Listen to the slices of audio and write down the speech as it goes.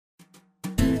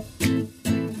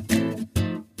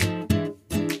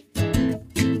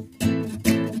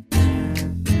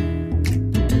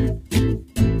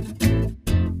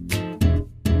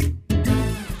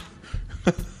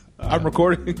I'm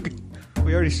recording.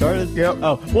 We already started? Yep.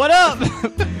 Oh, what up?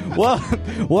 Well,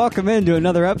 welcome into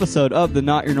another episode of the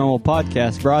Not Your Normal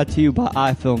Podcast, brought to you by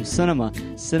iFilm Cinema.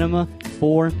 Cinema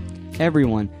for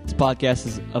everyone. This podcast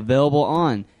is available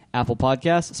on Apple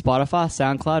Podcasts, Spotify,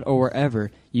 SoundCloud, or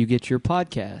wherever you get your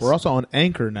podcasts. We're also on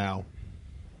Anchor now.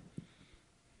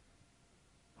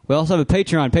 We also have a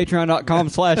Patreon,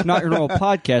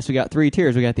 patreon.com/notyournormalpodcast. We got 3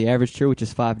 tiers. We got the average tier, which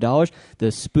is $5, the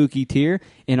spooky tier,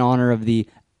 in honor of the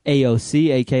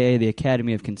AOC, a.k.a. the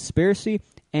Academy of Conspiracy,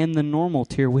 and the normal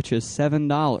tier, which is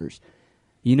 $7.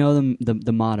 You know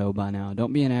the motto by now.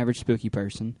 Don't be an average spooky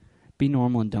person. Be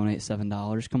normal and donate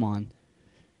 $7. Come on.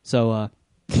 So,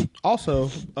 Also,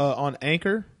 on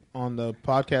Anchor, on the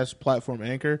podcast platform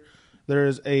Anchor, there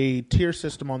is a tier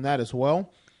system on that as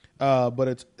well, but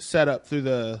it's set up through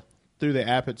the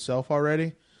app itself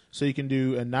already. So you can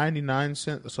do a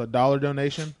 99-cent, so $1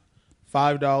 donation,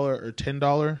 $5 or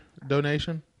 $10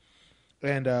 donation.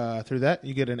 And through that,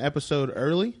 you get an episode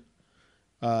early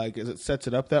because it sets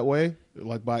it up that way,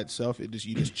 like by itself. You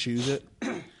just choose it.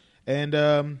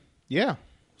 And, yeah,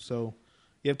 so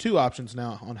you have 2 options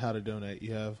now on how to donate.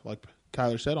 You have, like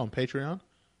Kyler said, on Patreon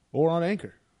or on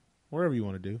Anchor. Wherever you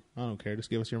want to do. I don't care.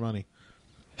 Just give us your money.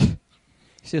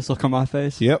 see this look on my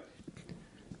face? Yep.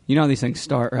 You know how these things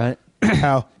start, right?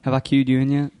 How? Have I cued you in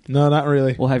yet? No, not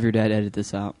really. We'll have your dad edit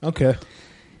this out. Okay.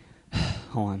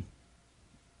 Hold on.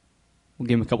 We'll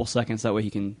give him a couple seconds. That way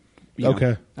he can...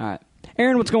 Okay. All right.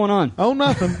 Aaron, what's going on? Oh,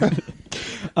 nothing.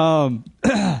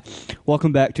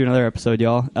 Welcome back to another episode,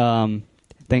 y'all.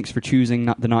 Thanks for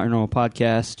choosing the Not Your Normal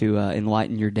Podcast to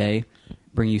enlighten your day,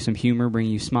 bring you some humor, bring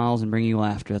you smiles, and bring you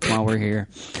laughter. That's why we're here.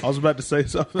 I was about to say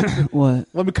something. What?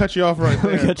 Let me cut you off right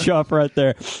there. Let me cut you off right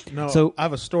there. No, So I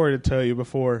have a story to tell you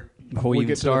before you we even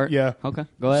get start? Yeah. Okay,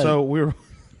 go ahead. So we were...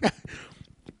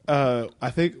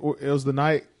 I think it was the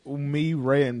night me,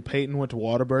 Ray, and Peyton went to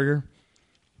Whataburger.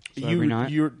 So every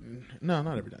night? No,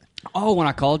 not every night. Oh, when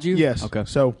I called you? Yes. Okay.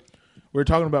 So we were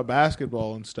talking about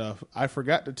basketball and stuff. I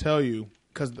forgot to tell you,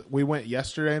 because we went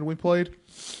yesterday and we played.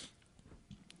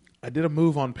 I did a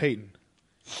move on Peyton.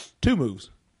 2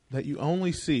 moves that you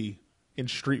only see in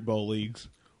street ball leagues.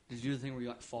 Did you do the thing where you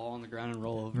like fall on the ground and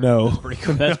roll over? No. That's pretty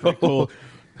cool. That's pretty cool.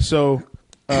 So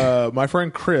my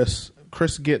friend Chris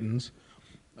Gittens,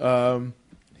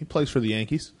 he plays for the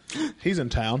Yankees. He's in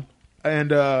town.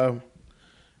 And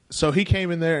so he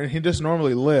came in there, and he just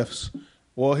normally lifts.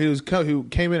 Well, he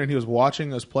came in, and he was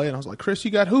watching us play, and I was like, Chris,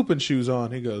 you got hooping shoes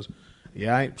on. He goes,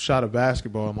 yeah, I ain't shot a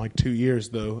basketball in like 2 years,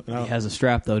 though. And He has a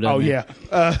strap, though, doesn't Oh, he? yeah.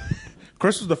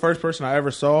 Chris was the first person I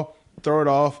ever saw throw it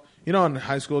off. You know in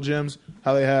high school gyms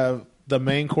how they have the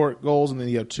main court goals, and then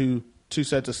you have two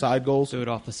sets of side goals? Threw it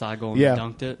off the side goal and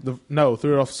dunked it? No,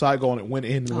 threw it off the side goal, and it went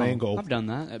in the main goal. I've done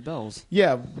that at Bell's.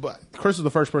 Yeah, but Chris was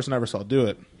the first person I ever saw do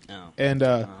it. Oh. And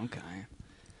Okay.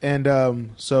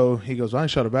 and so he goes, I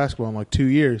ain't shot a basketball in like 2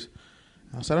 years.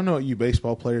 I said, I don't know what you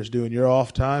baseball players do in your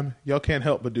off time. Y'all can't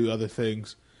help but do other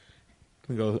things.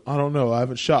 He goes, I don't know. I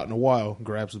haven't shot in a while.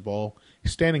 Grabs the ball.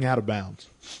 He's standing out of bounds.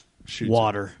 Shoots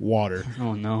Water. Water.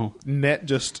 Oh, no. Net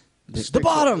just... The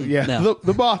bottom! Yeah, No.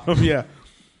 the bottom, yeah.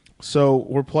 So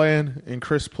we're playing, and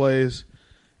Chris plays,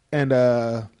 and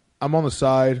I'm on the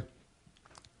side.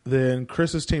 Then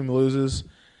Chris's team loses.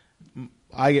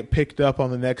 I get picked up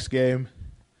on the next game.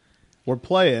 We're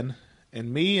playing,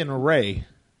 and me and Ray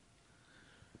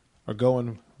are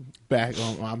going back.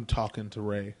 I'm talking to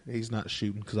Ray. He's not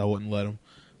shooting because I wouldn't let him.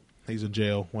 He's in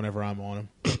jail whenever I'm on him.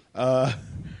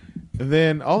 And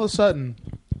then all of a sudden,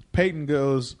 Peyton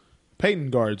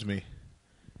guards me.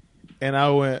 And I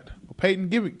went,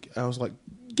 Peyton, I was like,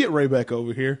 get Ray back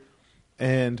over here.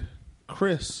 And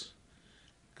Chris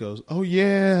goes, oh,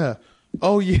 yeah.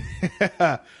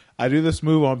 I do this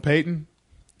move on Peyton.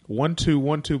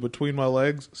 1-2, between my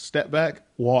legs. Step back,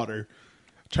 water.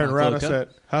 Turn Like around. Luka? I said,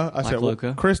 huh? I said,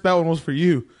 Luka? Chris, that one was for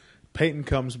you. Peyton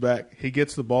comes back. He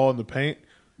gets the ball in the paint.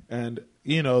 And,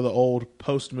 you know, the old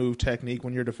post move technique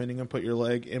when you're defending him, put your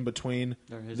leg in between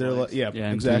their legs. Yeah, in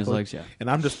exactly. between his legs, yeah. And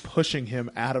I'm just pushing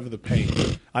him out of the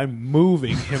paint. I'm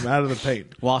moving him out of the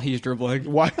paint. While he's dribbling.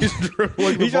 Why is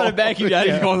dribbling the He's trying to back you down.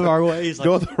 Yeah. He's going the wrong way. He's like,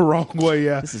 Going the wrong way,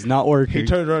 yeah. this is not working. He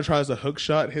turns around, tries a hook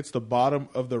shot, hits the bottom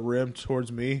of the rim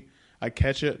towards me. I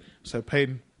catch it. Said,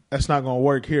 Peyton, that's not going to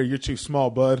work here. You're too small,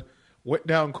 bud. Went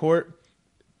down court.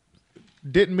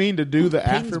 Didn't mean to do the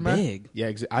Peyton's aftermath. big.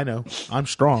 Yeah, I know. I'm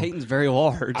strong. Peyton's very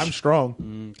large. I'm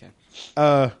strong.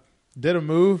 Okay. Did a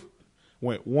move.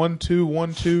 Went 1-2,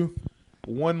 1-2.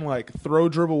 One like throw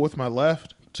dribble with my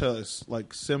left to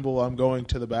like symbol I'm going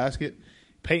to the basket.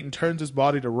 Peyton turns his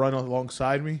body to run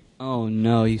alongside me. Oh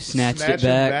no! You snatched it Snatch him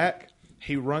back. back.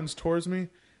 He runs towards me.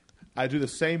 I do the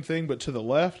same thing, but to the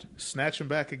left, snatch him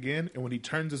back again, and when he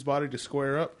turns his body to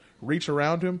square up, reach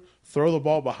around him, throw the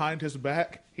ball behind his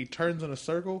back. He turns in a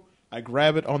circle. I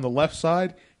grab it on the left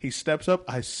side. He steps up.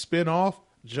 I spin off,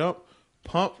 jump,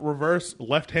 pump, reverse,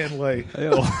 left hand lay.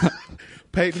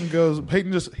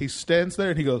 Peyton he stands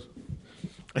there and he goes,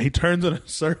 and he turns in a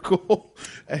circle,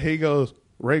 and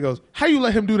Ray goes, how you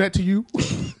let him do that to you?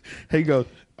 He goes,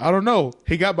 I don't know.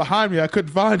 He got behind me. I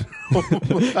couldn't find him.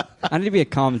 I need to be a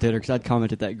commentator because I'd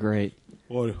comment it that great.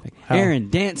 How?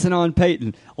 Aaron dancing on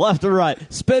Peyton, left to right,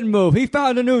 spin move. He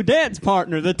found a new dance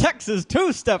partner. The Texas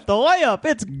two-step, the layup.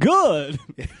 It's good.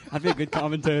 I'd be a good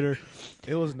commentator.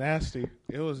 It was nasty.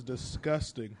 It was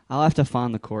disgusting. I'll have to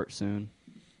find the court soon.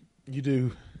 You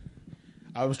do.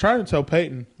 I was trying to tell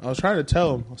Peyton. I was trying to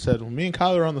tell him. I said, when me and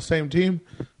Kyler are on the same team,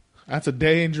 that's a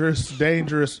dangerous pairing.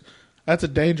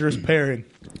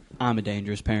 I'm a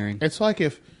dangerous pairing. It's like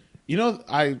if,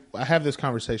 I have this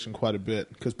conversation quite a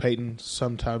bit because Peyton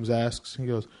sometimes asks, he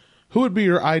goes, who would be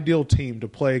your ideal team to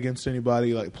play against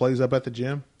anybody like plays up at the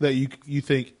gym that you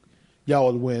think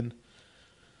y'all would win?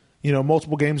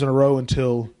 Multiple games in a row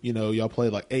until, y'all play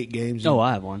like 8 games. Oh,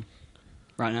 I have one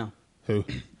right now. Who?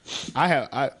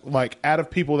 I like out of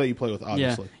people that you play with,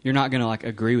 obviously. Yeah, you're not going to like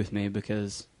agree with me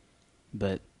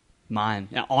but mine,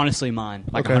 honestly mine,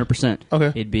 like okay. 100%.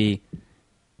 Okay. It'd be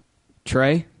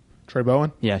Trey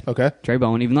Bowen? Yeah. Okay. Trey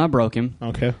Bowen, even though I broke him.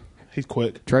 Okay. He's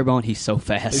quick. Trey Bowen, he's so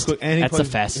fast. He's quick. And That's the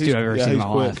fastest dude I've ever seen in my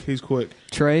life. He's quick.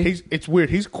 Trey? It's weird.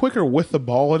 He's quicker with the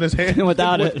ball in his hand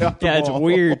without than it. without Yeah, the it's ball.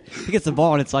 weird. He gets the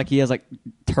ball and it's like he has like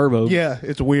turbo. Yeah,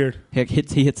 it's weird. He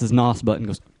hits his NOS button and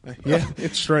goes. Yeah,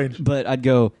 it's strange. But I'd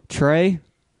go Trey.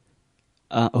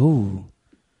 You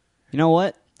know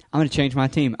what? I'm going to change my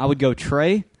team. I would go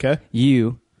Trey. Okay.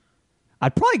 You.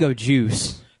 I'd probably go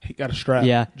Juice. He got a strap.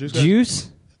 Yeah. Juice.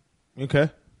 Okay.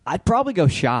 I'd probably go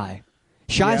Shy.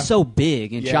 Shy's so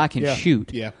big and Shy can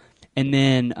shoot. Yeah. And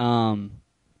then I'm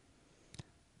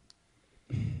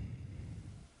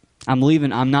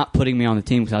leaving. I'm not putting me on the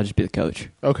team because I'll just be the coach.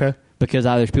 Okay. Because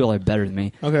there's people that are better than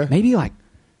me. Okay. Maybe like,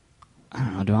 I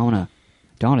don't know. Do I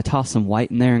want to toss some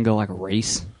white in there and go like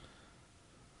Race?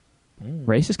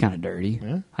 Race is kind of dirty.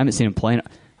 Yeah. I haven't seen him play.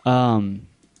 But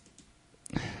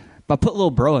I put Lil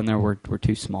Bro in there. We're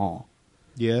too small.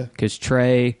 Yeah. Because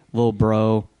Trey, Lil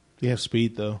Bro, You have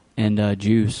speed, though. and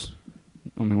Juice.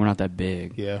 I mean, we're not that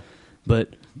big. Yeah.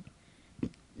 But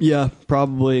yeah,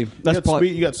 probably. That's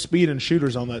You got speed and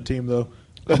shooters on that team, though.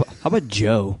 How about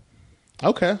Joe?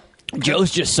 Okay.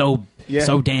 Joe's just so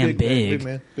damn big. Big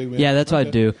man. Yeah, that's what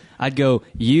I'd do. I'd go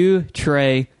you,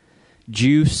 Trey,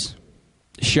 Juice,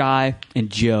 Shy, and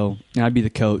Joe, and I'd be the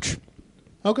coach.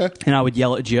 Okay. And I would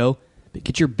yell at Joe,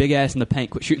 "Get your big ass in the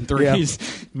paint! Quit shooting threes." Yeah.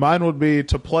 Mine would be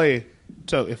to play.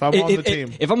 So if I'm on the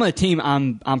team, if I'm on the team,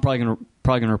 I'm probably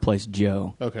gonna replace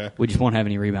Joe. Okay. We just won't have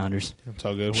any rebounders. It's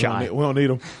all good. Shy. We don't need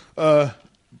them.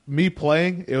 Me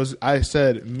playing. I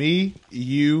said me,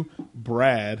 you,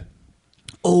 Brad.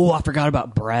 Oh, I forgot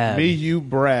about Brad. Me, you,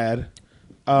 Brad.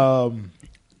 Me,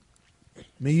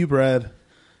 you, Brad.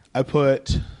 I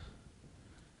put.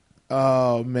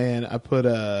 Oh man, I put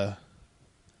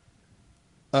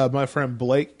my friend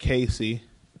Blake Casey.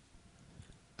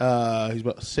 He's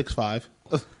about 6'5".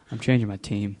 I'm changing my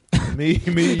team. me,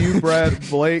 you, Brad,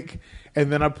 Blake,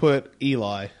 and then I put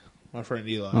Eli, my friend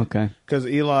Eli. Okay. Because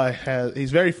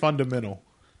he's very fundamental.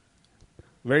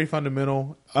 Very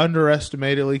fundamental.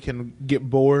 Underestimatedly can get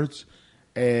boards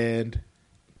and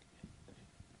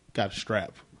got a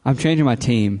strap. I'm changing my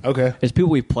team. Okay. It's people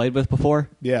we've played with before.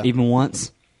 Yeah. Even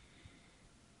once.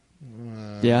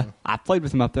 Yeah. I played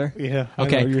with him up there. Yeah.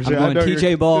 Okay. I'm going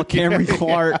TJ Ball, Cameron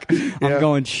Clark. I'm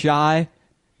going Shy.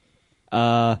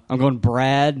 I'm going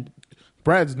Brad.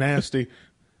 Brad's nasty.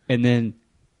 And then,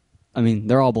 I mean,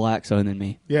 they're all black, so and then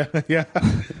me. Yeah, yeah.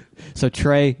 So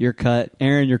Trey, you're cut.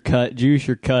 Aaron, you're cut. Juice,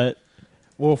 you're cut.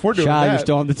 Well, if we're doing Shy, that, you're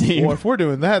still on the team. Well, if we're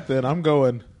doing that, then I'm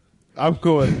going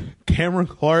Cameron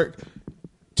Clark,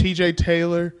 TJ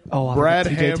Taylor, Brad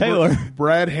TJ Taylor.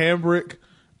 Brad Hambrick.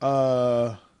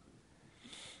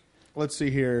 Let's see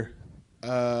here.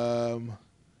 Daniel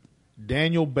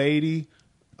Beatty,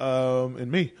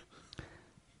 and me.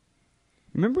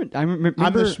 Remember,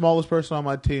 I'm the smallest person on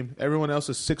my team. Everyone else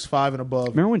is 6'5" and above.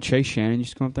 Remember when Chase Shannon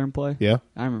used to come up there and play? Yeah.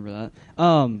 I remember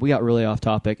that. We got really off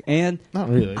topic. And not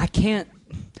really. I can't.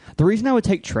 The reason I would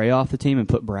take Trey off the team and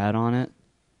put Brad on it,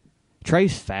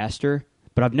 Trey's faster,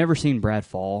 but I've never seen Brad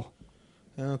fall.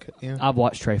 Okay, yeah. I've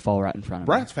watched Trey fall right in front of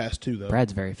me. Brad's fast, too, though.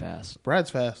 Brad's very fast. Brad's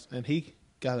fast, and he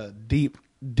got a deep,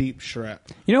 deep strap.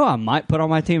 You know who I might put on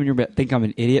my team, and you're going to think I'm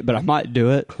an idiot, but I might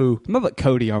do it? Who? I'm going to put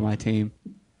Cody on my team.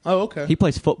 Oh, okay. He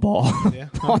plays football Yeah.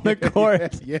 on the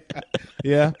court.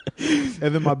 Yeah.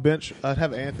 And then my bench, I'd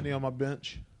have Anthony on my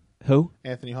bench. Who?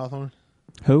 Anthony Hawthorne.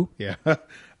 Who? Yeah.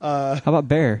 How about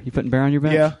Bear? You putting Bear on your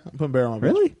bench? Yeah, I'm putting Bear on my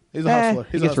bench. Really? He's a hustler.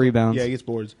 He He's a gets hustler. rebounds. Yeah, he gets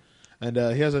boards. And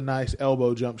he has a nice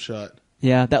elbow jump shot.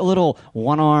 Yeah, that little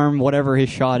one arm, whatever his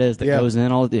shot is that Yeah. goes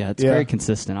in. It's very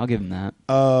consistent. I'll give him that.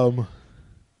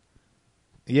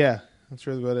 Yeah, that's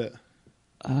really about it.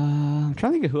 I'm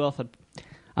trying to think of who else.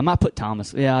 I might put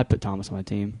Thomas. Yeah, I'd put Thomas on my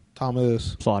team.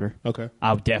 Thomas. Slaughter. Okay.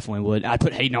 I definitely would. I'd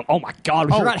put Hayden on. Oh, my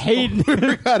God. We forgot Hayden. We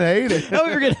forgot Hayden. How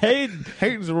we forget Hayden?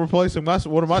 Hayden's replacing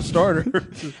one of my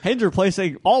starters. Hayden's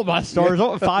replacing all my stars. I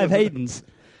want 5 Haydens.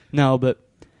 No, but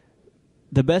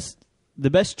the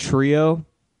best trio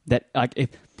that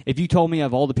if you told me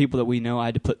of all the people that we know,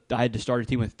 I had to start a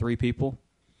team with 3 people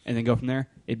and then go from there,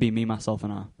 it'd be me, myself,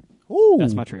 and I. Ooh.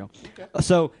 That's my trio. Okay.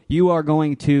 So you are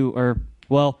going to,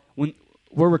 when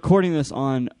we're recording this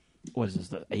on, what is this,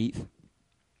 the 8th?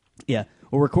 Yeah,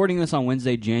 we're recording this on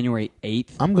Wednesday, January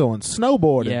 8th. I'm going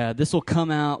snowboarding. Yeah, this will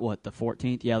come out, the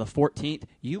 14th? Yeah, the 14th.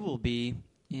 You will be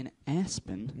in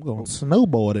Aspen. I'm going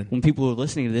snowboarding. When people are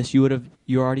listening to this, you're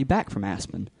already back from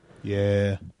Aspen.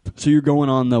 Yeah. So you're going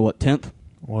on the, 10th?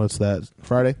 What's that?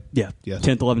 Friday? Yeah. Yes.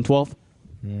 10th, 11th,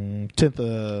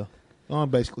 12th?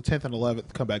 10th, basically 10th and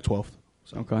 11th, come back 12th.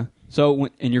 So. Okay. So,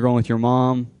 and you're going with your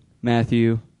mom,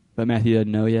 Matthew, but Matthew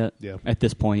doesn't know yet? Yeah. At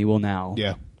this point, he will now.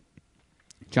 Yeah.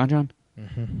 John?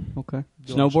 Mm-hmm. Okay.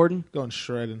 Snowboarding? Going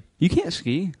shredding. You can't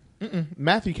ski.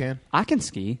 Matthew can. I can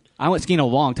ski. I went skiing a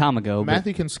long time ago.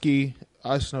 Matthew can ski.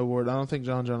 I snowboard. I don't think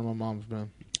John and my mom's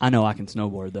been. I know I can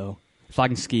snowboard, though. If I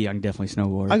can ski, I can definitely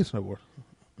snowboard. I can snowboard.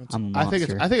 I'm a I think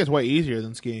monster. it's way easier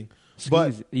than skiing.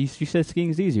 But you said skiing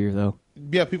is easier, though.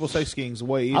 yeah, people say skiing's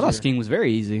way easier. I thought skiing was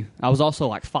very easy. I was also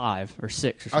like 5 or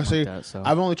 6 or something like that. So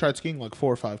I've only tried skiing like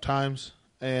 4 or 5 times,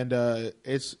 and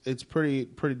it's pretty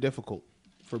difficult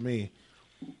for me.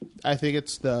 I think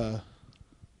it's the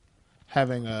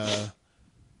having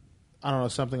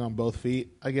something on both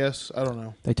feet. I guess I don't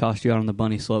know. They tossed you out on the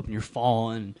bunny slope and you're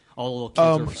falling. And all the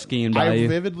little kids are skiing by you. I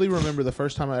vividly remember the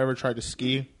first time I ever tried to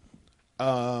ski.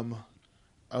 I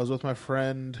was with my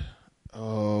friend.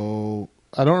 Oh,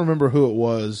 I don't remember who it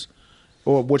was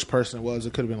or which person it was.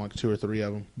 It could have been like 2 or 3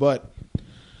 of them. But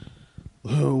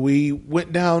we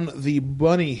went down the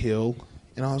bunny hill,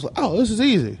 and I was like, "Oh, this is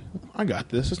easy. I got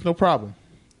this. It's no problem."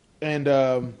 And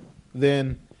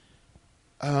then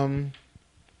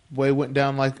we went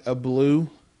down like a blue,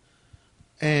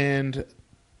 and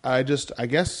I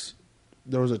guess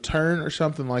there was a turn or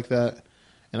something like that,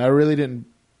 and I really didn't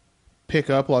pick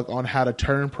up like on how to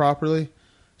turn properly,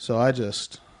 so I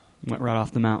just went right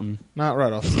off the mountain. Not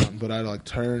right off the mountain, but I like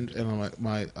turned and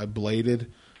I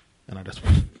bladed, and I just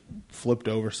flipped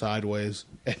over sideways,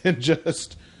 and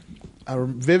I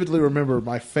vividly remember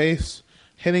my face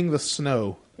hitting the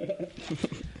snow.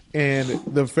 And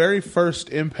the very first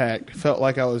impact felt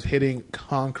like I was hitting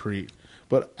concrete.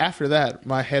 But after that,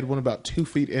 my head went about 2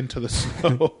 feet into the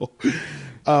snow.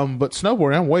 But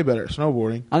snowboarding, I'm way better at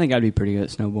snowboarding. I think I'd be pretty good at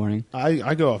snowboarding.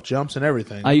 I go off jumps and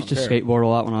everything. I used to skateboard a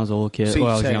lot when I was a little kid. When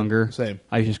I was younger. Same.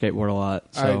 I used to skateboard a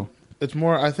lot. So it's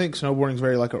more. I think snowboarding is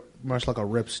very much like a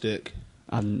ripstick.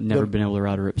 I've never been able to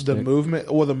ride a ripstick.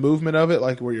 The movement of it,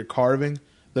 like where you're carving.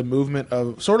 The movement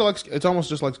of sort of like it's almost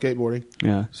just like skateboarding.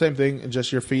 Yeah. Same thing, and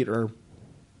just your feet are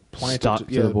planted stuck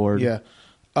to the board. Yeah.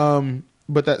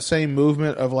 But that same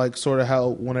movement of like sort of how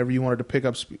whenever you wanted to pick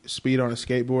up speed on a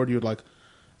skateboard, you would like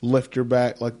lift your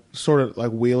back, like sort of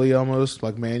like wheelie almost,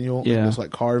 like manual, yeah. And just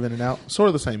like carve in and out. Sort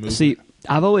of the same movement. See,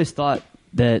 I've always thought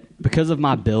that because of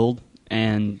my build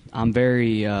and I'm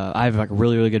very, I have like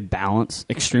really, really good balance,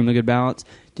 extremely good balance.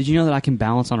 Did you know that I can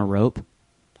balance on a rope?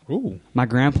 Ooh. My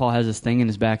grandpa has this thing in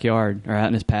his backyard or out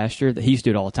in his pasture that he used to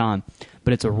do it all the time.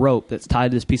 But it's a rope that's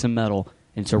tied to this piece of metal,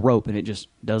 and it's a rope, and it just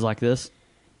does like this.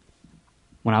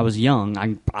 When I was young,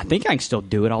 I think I can still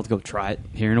do it. I'll go try it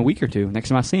here in a week or two, next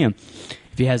time I see him,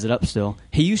 if he has it up still.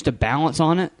 He used to balance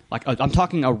on it. Like I'm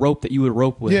talking a rope that you would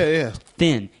rope with. Yeah, yeah.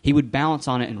 Thin. He would balance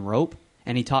on it and rope,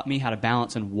 and he taught me how to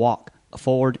balance and walk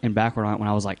forward and backward on it when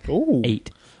I was like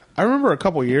 8. I remember a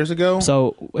couple years ago.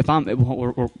 So if I'm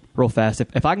real fast,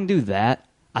 if I can do that,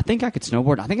 I think I could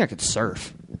snowboard. I think I could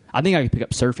surf. I think I could pick up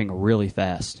surfing really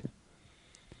fast.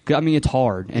 I mean, it's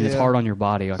hard and it's hard on your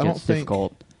body. Like it's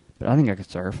difficult, but I think I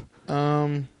could surf.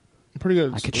 I'm pretty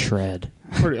good. I could shred.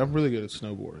 I'm really good at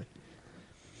snowboarding.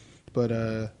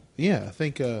 But yeah, I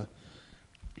think we're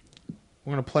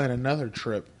gonna plan another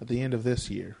trip at the end of this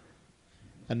year.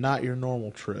 A not your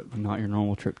normal trip. Not your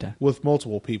normal trip to With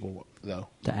multiple people, though.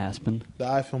 Aspen. The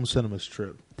iFilm Cinemas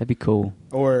trip. That'd be cool.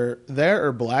 Or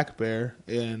Black Bear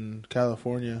in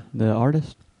California. The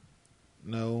artist?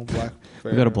 No, Black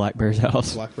Bear. We go to Black Bear's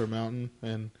house. Black Bear Mountain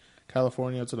in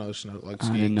California. It's another snow, like I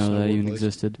skiing. didn't know that snowboard even place.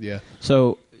 existed. Yeah.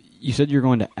 So you said you're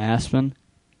going to Aspen.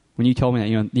 When you told me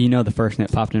that, you know the first thing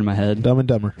that popped into my head. Dumb and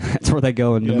Dumber. That's where they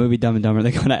go in the Yeah. movie Dumb and Dumber.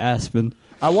 They go to Aspen.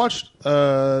 I watched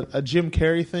a Jim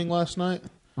Carrey thing last night.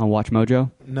 On Watch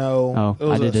Mojo No. Oh, it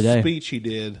was I did a today. speech he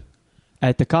did.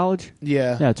 at the college.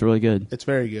 Yeah. Yeah, it's really good. It's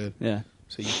very good. Yeah.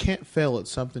 So you can't fail at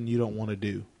something you don't want to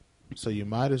do. So you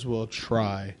might as well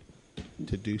try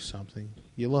to do something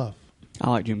you love. I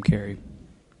like Jim Carrey.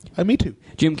 Me too.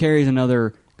 Jim Carrey's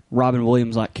another Robin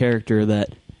Williams-like character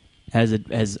that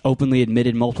has openly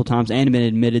admitted multiple times and been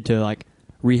admitted to like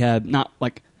rehab. Not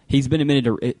like he's been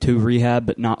admitted to rehab,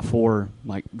 but not for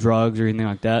like drugs or anything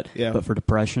like that. Yeah. But for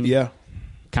depression. Yeah.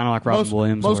 Kind of like Robin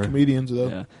Williams. Most comedians,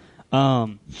 though. Yeah.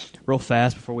 Real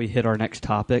fast before we hit our next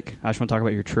topic, I just want to talk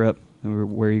about your trip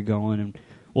and where you're going, and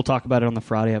we'll talk about it on the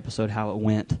Friday episode how it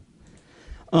went.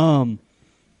 My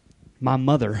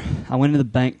mother, I went to the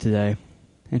bank today,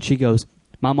 and she goes,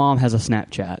 "My mom has a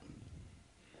Snapchat."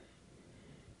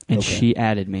 And Okay. she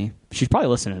added me. She's probably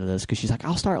listening to this because she's like,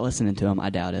 "I'll start listening to him." I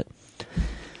doubt it.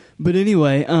 But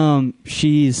anyway,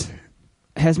 she's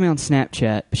has me on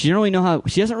Snapchat. She doesn't really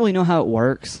know how it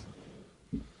works.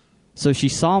 So she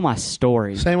saw my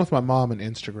story. Same with my mom and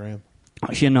Instagram.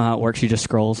 She didn't know how it works. She just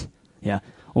scrolls. Yeah.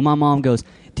 Well, my mom goes,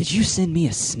 "Did you send me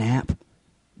a snap?" I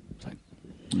was like,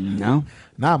 "No."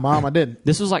 Nah, Mom, I didn't.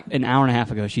 This was like an hour and a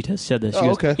half ago. She just said this. She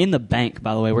goes, okay. In the bank,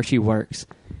 by the way, where she works.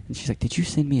 And she's like, "Did you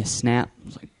send me a snap?" I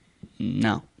was like,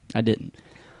 "No, I didn't."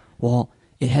 Well,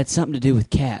 it had something to do with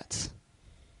cats.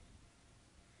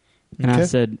 And I Okay.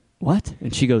 said, "What?"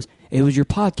 And she goes, "It was your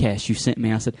podcast you sent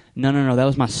me." I said, No, that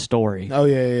was my story." Oh,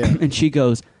 yeah. And she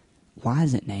goes, "Why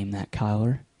is it named that,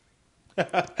 Kyler?"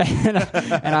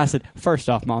 and I said, "First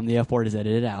off, Mom, the F word is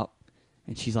edited out."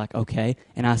 And she's like, "Okay."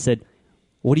 And I said,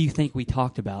 "What do you think we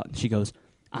talked about?" And she goes,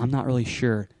 "I'm not really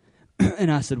sure."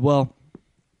 And I said, "Well,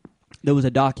 there was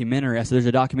a documentary." I said, "There's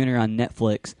a documentary on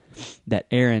Netflix that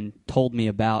Aaron told me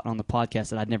about on the podcast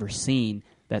that I'd never seen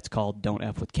that's called Don't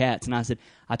F with Cats." And I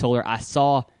told her I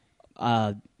saw,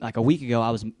 like a week ago,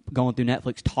 I was going through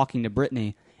Netflix talking to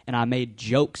Brittany, and I made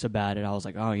jokes about it. I was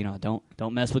like, "Oh,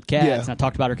 don't mess with cats." Yeah. And I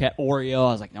talked about her cat Oreo.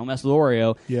 I was like, "Don't mess with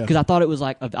Oreo." Yeah. Because I thought it was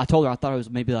like, I told her I thought it was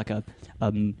maybe like a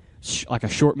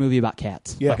short movie about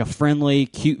cats. Yeah. Like a friendly,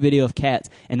 cute video of cats.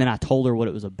 And then I told her what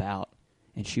it was about.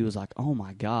 And she was like, "Oh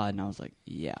my God." And I was like,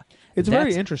 "Yeah." It's a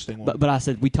very interesting one. But I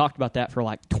said, we talked about that for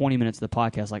like 20 minutes of the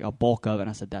podcast, like a bulk of it. And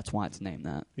I said, that's why it's named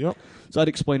that. Yep. So I'd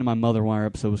explain to my mother why our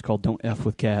episode was called Don't F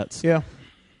with Cats. Yeah.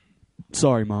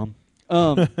 Sorry, Mom.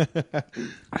 It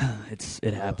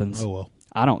happens. Oh, well.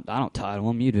 I don't title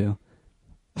them. You do.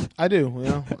 I do.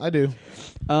 Yeah, I do.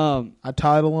 I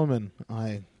title them and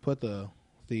I put the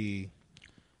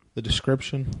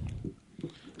description.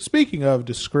 Speaking of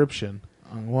description,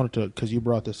 I wanted to, because you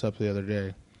brought this up the other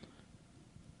day.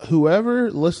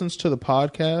 Whoever listens to the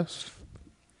podcast,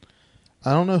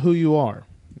 I don't know who you are,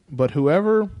 but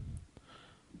whoever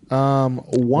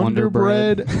Wonder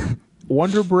Bread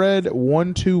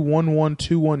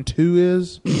 1211212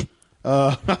 is,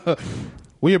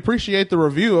 we appreciate the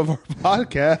review of our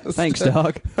podcast. Thanks,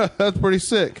 dog. That's pretty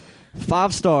sick.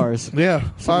 5 stars. Yeah,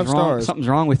 5 stars. Something's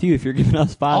wrong with you if you're giving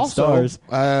us 5 stars.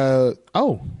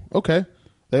 Okay.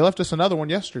 They left us another one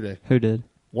yesterday. Who did?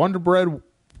 Wonder Bread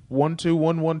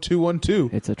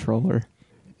 1211212. It's a troller.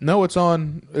 No, it's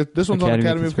on. This one's on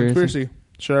Academy of Conspiracy.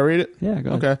 Should I read it? Yeah,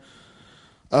 go ahead.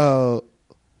 Okay.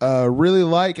 Really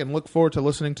like and look forward to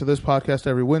listening to this podcast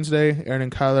every Wednesday. Aaron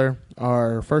and Kyler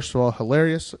are, first of all,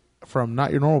 hilarious from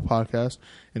Not Your Normal Podcast,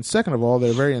 and second of all,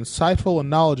 they're very insightful and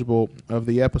knowledgeable of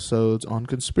the episodes on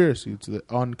conspiracies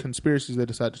they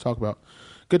decide to talk about.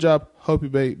 Good job. Hope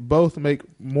you both make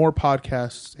more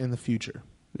podcasts in the future.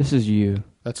 This is you.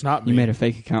 That's not me. You made a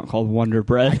fake account called Wonder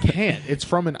Bread. I can't. It's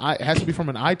from it has to be from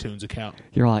an iTunes account.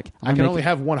 You're like, I can only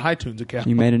have one iTunes account.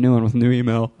 You made a new one with a new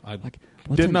email. I like,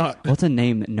 did not. What's a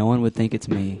name that no one would think it's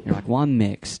me? You're like, well, I'm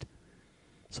mixed,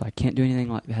 so I can't do anything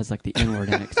like that has like the N word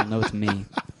in it because I know it's me.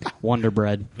 Wonder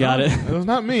Bread. Got it. It was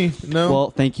not me. No.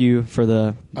 Well, thank you for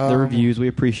the reviews. We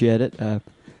appreciate it.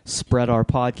 Spread our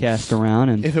podcast around,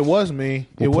 and if it was me,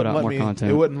 we'll it put wouldn't out let more me.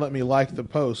 content. It wouldn't let me like the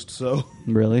post. So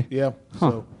really, yeah.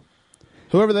 Huh. So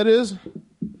whoever that is,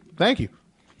 thank you.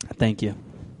 Thank you.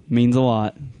 Means a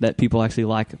lot that people actually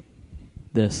like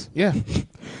this. Yeah.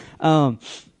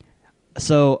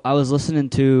 So I was listening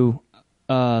to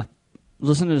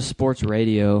sports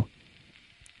radio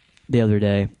the other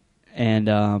day, and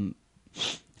I'm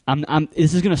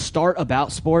this is going to start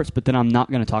about sports, but then I'm not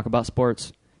going to talk about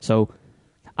sports. So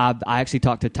I actually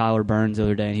talked to Tyler Burns the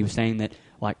other day, and he was saying that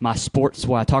like my sports,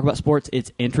 when I talk about sports,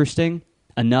 it's interesting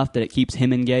enough that it keeps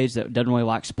him engaged that doesn't really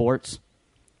like sports.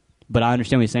 But I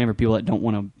understand what he's saying for people that don't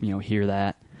want to hear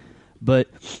that. But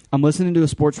I'm listening to a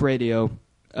sports radio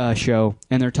show,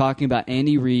 and they're talking about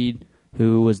Andy Reid,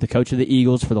 who was the coach of the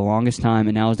Eagles for the longest time,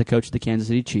 and now is the coach of the Kansas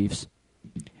City Chiefs.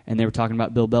 And they were talking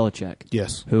about Bill Belichick,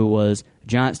 Yes. who was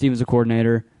Giants defensive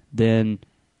coordinator, then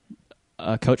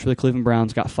a coach for the Cleveland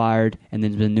Browns, got fired, and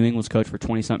then has been New England's coach for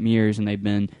 20-something years, and they've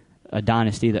been a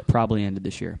dynasty that probably ended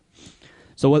this year.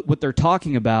 So what they're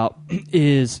talking about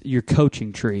is your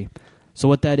coaching tree. So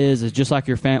what that is just like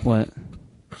your what?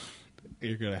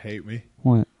 You're going to hate me.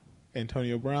 What?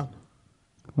 Antonio Brown.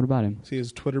 What about him? See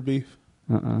his Twitter beef?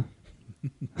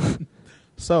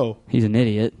 So he's an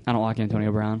idiot. I don't like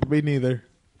Antonio Brown. Me neither.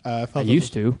 I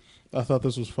used to. I thought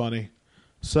this was funny.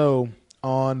 So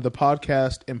on the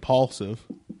podcast Impulsive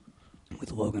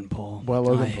with Logan Paul. Well,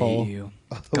 Logan Paul. I hate you.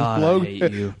 God, I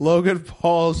hate you. Logan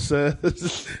Paul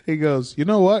says, he goes, you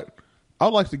know what?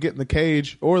 I'd like to get in the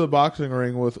cage or the boxing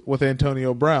ring with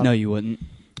Antonio Brown. No, you wouldn't.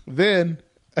 Then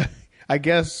I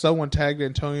guess someone tagged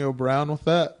Antonio Brown with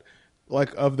that,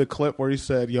 like of the clip where he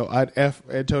said, yo, I'd F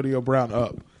Antonio Brown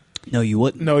up. No, you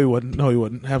wouldn't. No, he wouldn't. No, he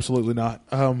wouldn't. Absolutely not.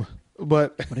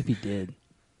 But what if he did?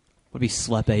 What if he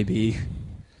slept AB?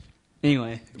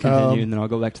 Anyway, continue, and then I'll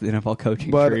go back to the NFL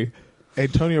coaching tree.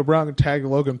 Antonio Brown tagged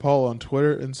Logan Paul on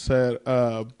Twitter and said,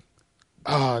 damn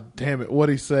it,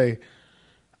 what'd he say?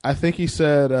 I think he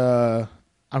said,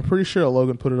 I'm pretty sure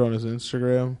Logan put it on his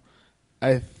Instagram.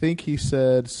 I think he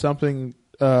said something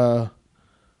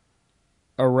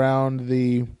around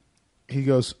he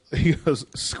goes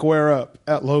square up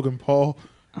at Logan Paul.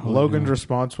 Oh, Logan's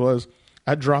response was,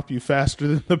 I'd drop you faster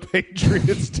than the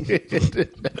Patriots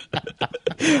did.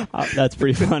 That's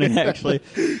pretty funny, actually.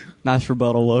 Nice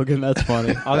rebuttal, Logan. That's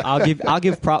funny. I'll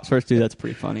give props first too. That's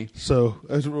pretty funny. So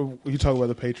as you talk about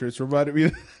the Patriots, reminded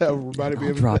me I'll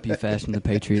drop you faster than the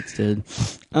Patriots did.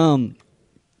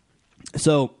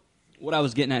 So what I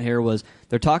was getting at here was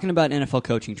they're talking about NFL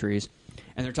coaching trees,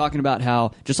 and they're talking about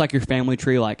how just like your family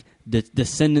tree, like the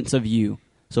descendants of you,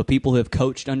 so people who have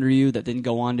coached under you that then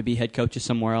go on to be head coaches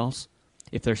somewhere else,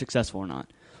 if they're successful or not.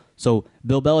 So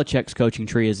Bill Belichick's coaching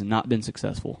tree has not been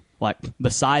successful. Like,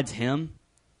 besides him,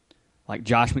 like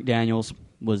Josh McDaniels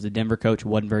was the Denver coach,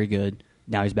 wasn't very good.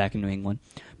 Now he's back in New England.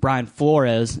 Brian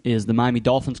Flores is the Miami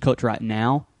Dolphins coach right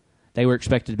now. They were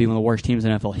expected to be one of the worst teams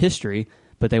in NFL history,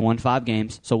 but they won 5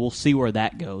 games, so we'll see where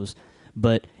that goes.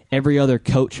 But every other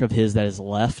coach of his that has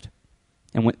left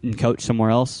and went and coached somewhere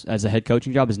else as a head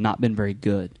coaching job has not been very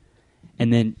good.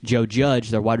 And then Joe Judge,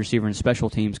 their wide receiver and special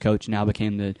teams coach, now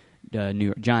became the New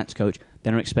York Giants coach.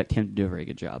 They don't expect him to do a very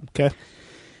good job. Okay.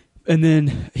 And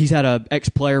then he's had an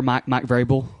ex-player, Mike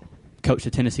Vrabel, coach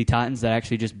the Tennessee Titans, that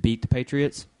actually just beat the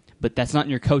Patriots. But that's not in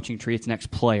your coaching tree. It's an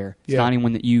ex-player. It's not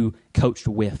anyone that you coached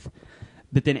with.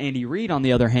 But then Andy Reid, on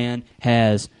the other hand,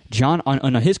 has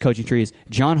on his coaching tree is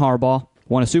John Harbaugh,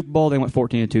 won a Super Bowl. They went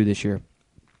 14-2 this year.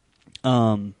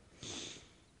 Doug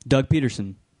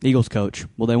Peterson, Eagles coach.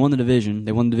 Well, they won the division.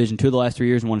 They won the division 2 of the last 3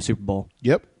 years and won a Super Bowl.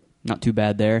 Yep. Not too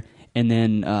bad there. And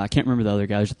then I can't remember the other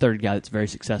guy. There's a third guy that's very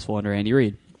successful under Andy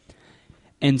Reid.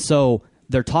 And so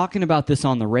they're talking about this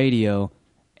on the radio,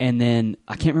 and then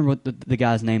I can't remember what the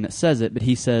guy's name that says it, but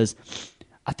he says,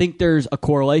 I think there's a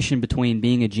correlation between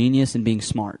being a genius and being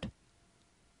smart.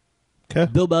 Okay.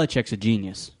 Bill Belichick's a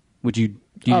genius. Would you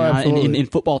in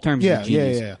football terms, he's a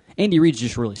genius. Yeah. Andy Reid's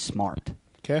just really smart.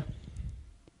 Okay.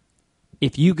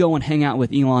 If you go and hang out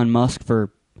with Elon Musk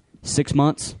for 6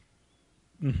 months,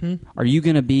 are you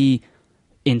going to be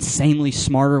insanely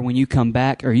smarter when you come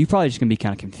back, or are you probably just going to be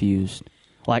kind of confused?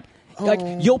 Like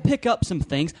you'll pick up some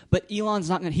things, but Elon's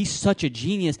not going to. He's such a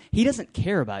genius. He doesn't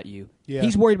care about you. Yeah.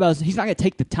 He's worried about. He's not going to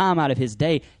take the time out of his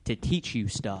day to teach you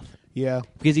stuff. Yeah.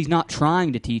 Because he's not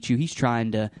trying to teach you. He's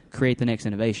trying to create the next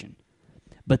innovation.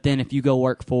 But then if you go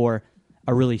work for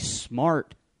a really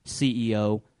smart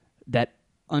CEO that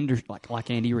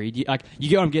like Andy Reid, you get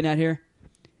what I'm getting at here?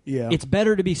 Yeah. It's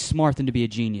better to be smart than to be a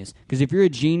genius. Because if you're a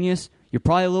genius, you're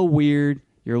probably a little weird,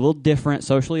 you're a little different,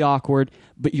 socially awkward,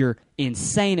 but you're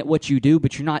insane at what you do,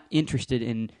 but you're not interested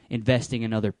in investing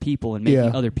in other people and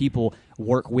making other people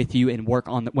work with you and work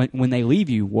on when they leave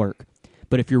you work.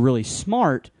 But if you're really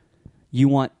smart, you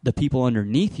want the people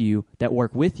underneath you that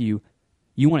work with you,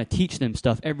 you want to teach them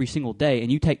stuff every single day,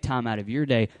 and you take time out of your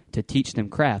day to teach them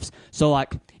crafts. So,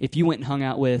 like, if you went and hung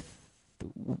out with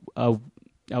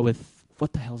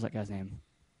what the hell is that guy's name?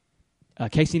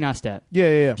 Casey Neistat.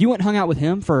 Yeah. If you went and hung out with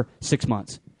him for 6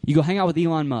 months, you go hang out with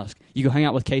Elon Musk, you go hang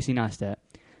out with Casey Neistat.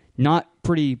 Not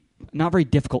very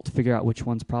difficult to figure out which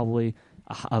one's probably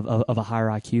of a higher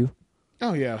IQ.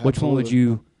 Oh yeah. Which one would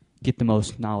absolutely. you get the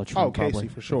most knowledge from? Oh, Casey probably.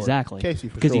 for sure. Exactly. Casey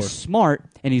for because sure. he's smart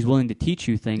and he's willing to teach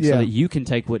you things so Yeah. that you can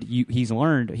take what he's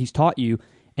learned, he's taught you,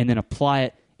 and then apply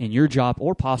it in your job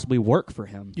or possibly work for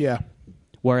him. Yeah.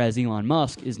 Whereas Elon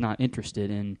Musk is not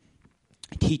interested in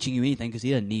teaching you anything because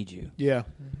he doesn't need you. Yeah.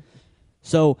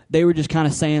 So they were just kind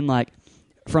of saying, like,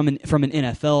 from an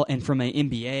NFL and from an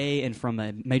NBA and from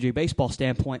a Major League Baseball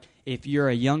standpoint, if you're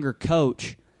a younger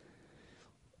coach,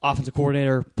 offensive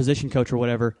coordinator, position coach, or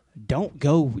whatever,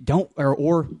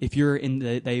 or if you're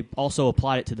they also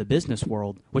applied it to the business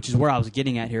world, which is where I was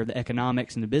getting at here, the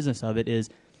economics and the business of it is,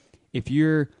 if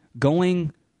you're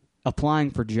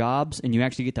applying for jobs and you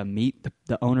actually get to meet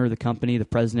the owner of the company, the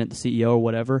president, the CEO, or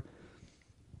whatever,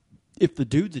 if the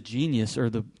dude's a genius or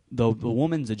the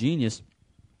woman's a genius,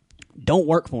 don't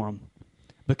work for them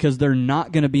because they're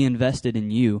not going to be invested in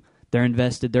you.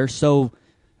 They're so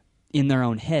in their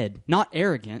own head. Not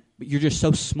arrogant, but you're just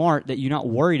so smart that you're not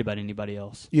worried about anybody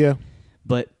else. Yeah.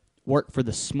 But work for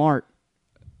the smart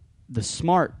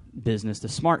business, the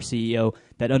smart CEO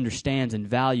that understands and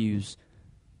values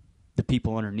the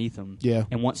people underneath them. Yeah.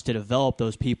 And wants to develop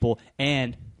those people,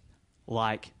 and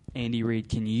like Andy Reid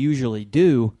can usually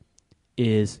do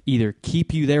is either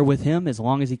keep you there with him as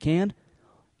long as he can,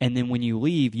 and then when you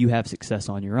leave, you have success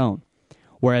on your own.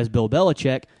 Whereas Bill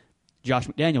Belichick, Josh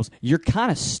McDaniels, you're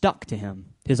kind of stuck to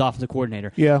him, his offensive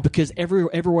coordinator. Yeah. Because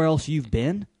everywhere else you've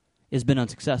been has been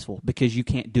unsuccessful because you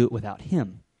can't do it without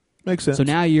him. Makes sense. So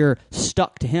now you're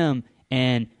stuck to him,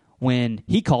 and when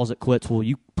he calls it quits, well,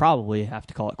 you probably have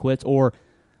to call it quits or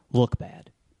look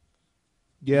bad.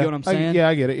 yeah. You know what I'm saying?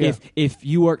 I get it. Yeah. If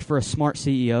you worked for a smart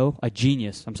CEO, a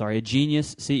genius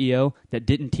CEO that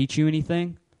didn't teach you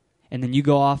anything, and then you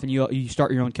go off and you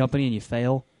start your own company and you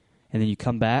fail, and then you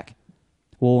come back,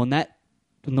 well, when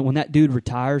that dude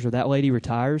retires or that lady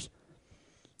retires,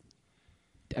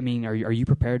 I mean, are you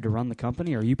prepared to run the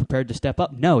company? Are you prepared to step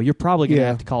up? No, you're probably going to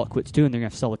have to call it quits too, and they're going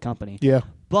to have to sell the company. Yeah.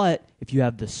 But if you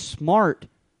have the smart,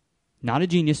 not a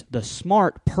genius, the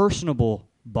smart, personable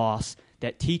boss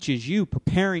that teaches you,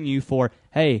 preparing you for,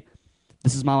 hey,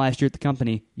 this is my last year at the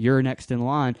company, you're next in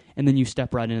line, and then you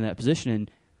step right into that position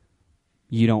and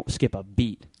you don't skip a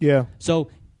beat. Yeah. So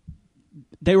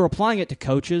they were applying it to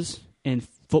coaches in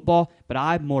football, but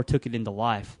I more took it into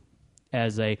life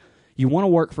as you want to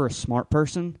work for a smart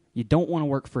person, you don't want to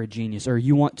work for a genius, or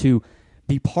you want to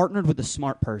be partnered with a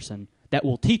smart person that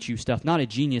will teach you stuff, not a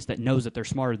genius that knows that they're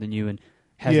smarter than you and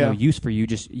has no use for you.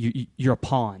 Just you're a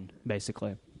pawn,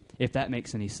 basically, if that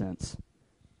makes any sense.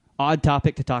 Odd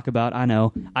topic to talk about, I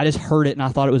know. I just heard it and I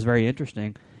thought it was very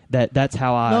interesting. That's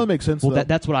how I. No, that makes sense. Well,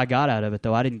 that's what I got out of it,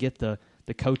 though. I didn't get the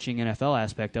coaching NFL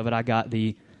aspect of it. I got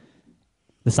the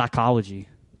psychology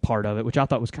part of it, which I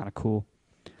thought was kind of cool.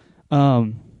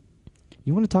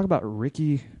 You want to talk about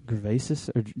Ricky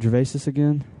Gervais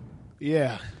again?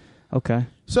 Yeah. Okay.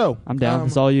 So I'm down.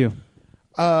 It's all you.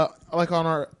 Like on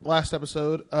our last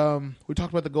episode, we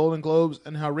talked about the Golden Globes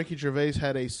and how Ricky Gervais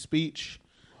had a speech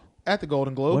at the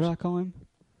Golden Globes. What did I call him?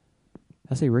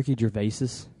 Did I say Ricky Gervais?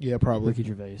 Yeah, probably. Ricky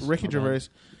Gervais. Ricky My Gervais. bad.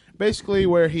 Basically,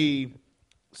 where he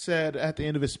said at the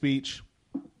end of his speech,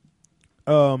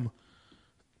 talking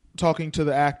to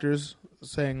the actors,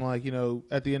 saying like,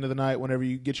 at the end of the night, whenever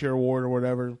you get your award or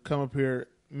whatever, come up here,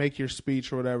 make your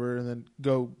speech or whatever, and then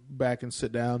go back and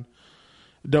sit down.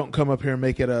 Don't come up here and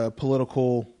make it a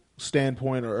political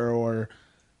standpoint or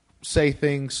say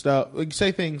things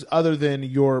other than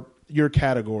your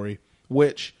category,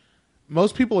 which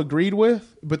most people agreed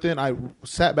with. But then I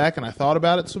sat back and I thought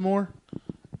about it some more,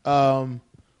 and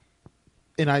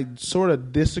I sort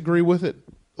of disagree with it.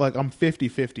 Like I'm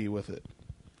 50-50 with it.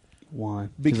 Why?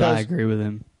 Because I agree with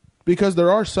him. Because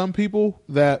there are some people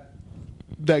that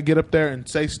get up there and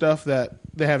say stuff that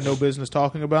they have no business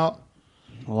talking about.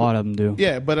 A lot of them do.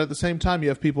 Yeah, but at the same time, you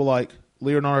have people like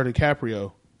Leonardo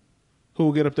DiCaprio who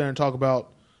will get up there and talk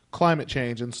about climate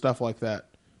change and stuff like that.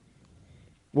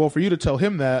 Well, for you to tell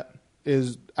him that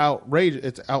is outrageous.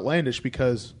 It's outlandish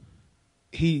because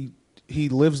he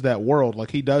lives that world.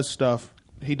 Like he does stuff.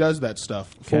 He does that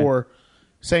stuff. Okay.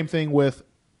 Same thing with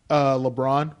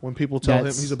LeBron. When people tell him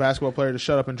he's a basketball player to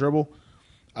shut up and dribble.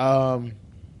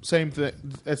 Same thing.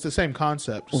 It's the same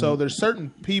concept. So there's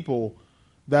certain people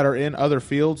that are in other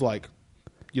fields like,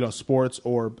 sports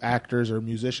or actors or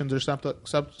musicians or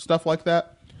stuff like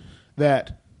that,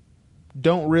 that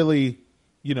don't really,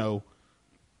 how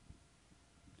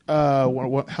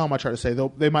am I trying to say?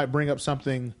 They might bring up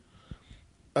something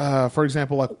for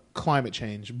example, like climate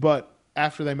change. But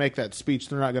after they make that speech,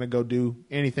 they're not going to go do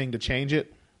anything to change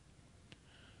it.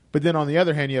 But then on the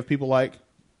other hand, you have people like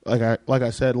I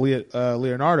said,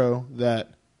 Leonardo,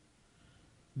 that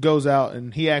goes out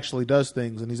and he actually does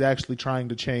things, and he's actually trying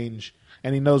to change,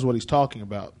 and he knows what he's talking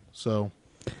about. So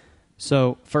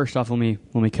first off, let me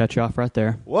cut you off right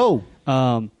there. Whoa.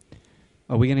 Am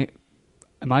I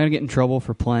gonna get in trouble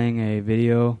for playing a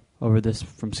video over this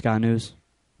from Sky News?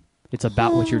 It's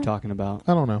about what you're talking about.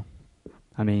 I don't know.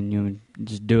 I mean, you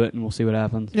just do it and we'll see what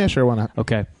happens. Yeah, sure, why not?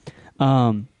 Okay.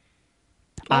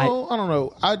 I don't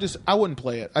know. I wouldn't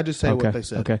play it. I just say what they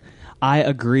said. Okay. I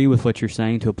agree with what you're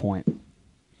saying to a point.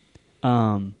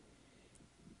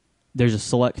 There's a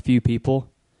select few people,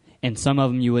 and some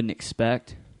of them you wouldn't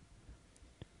expect.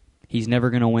 He's never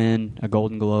going to win a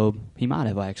Golden Globe. He might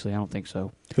have, actually. I don't think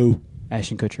so. Who?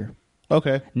 Ashton Kutcher.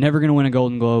 Okay. Never going to win a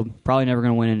Golden Globe. Probably never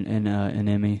going to win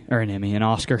an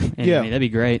Oscar. Yeah. That'd be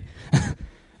great.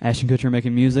 Ashton Kutcher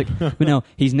making music. But no,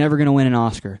 he's never going to win an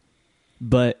Oscar.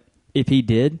 But if he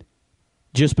did,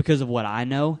 just because of what I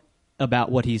know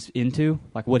about what he's into,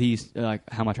 like what he's like,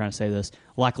 how am I trying to say this?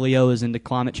 Like Leo is into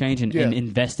climate change and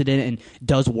invested in it and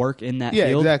does work in that field.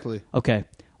 Yeah, exactly. Okay.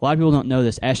 A lot of people don't know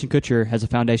this. Ashton Kutcher has a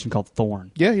foundation called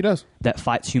Thorn. Yeah, he does. That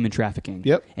fights human trafficking.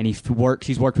 Yep. And he's worked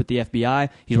with the FBI.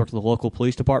 He's worked with the local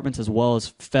police departments as well as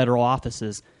federal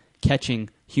offices catching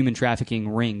human trafficking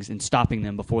rings and stopping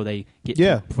them before they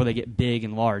get big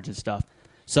and large and stuff.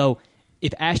 So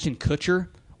if Ashton Kutcher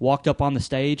walked up on the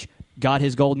stage, got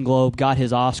his Golden Globe, got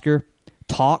his Oscar,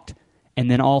 talked,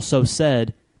 and then also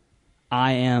said,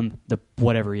 I am the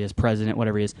whatever he is, president,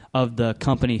 whatever he is, of the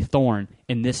company Thorn,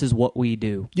 and this is what we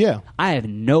do. Yeah. I have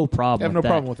no problem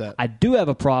with that. I do have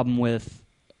a problem with,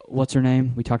 what's her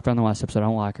name? We talked about in the last episode. I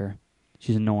don't like her.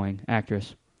 She's annoying.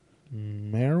 Actress.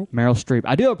 Meryl Streep.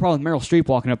 I do have a problem with Meryl Streep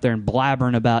walking up there and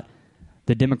blabbering about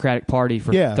the Democratic Party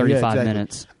for 35 exactly.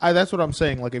 minutes. That's what I'm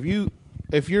saying. Like if you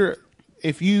have your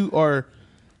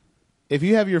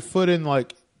foot in,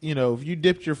 like, you know, if you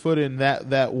dipped your foot in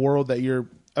that world that you're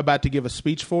about to give a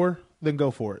speech for, then go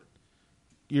for it.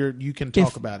 You can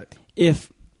talk about it.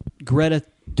 If Greta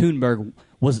Thunberg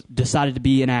was decided to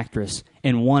be an actress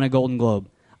and won a Golden Globe,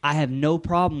 I have no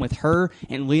problem with her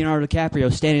and Leonardo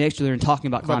DiCaprio standing next to her and talking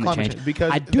about climate change.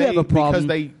 Because I do have a problem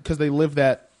because they live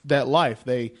that life.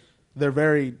 They're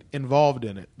very involved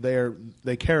in it.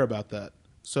 They care about that.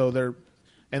 So they're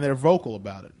vocal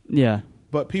about it. Yeah.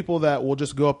 But people that will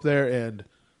just go up there and,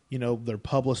 you know, their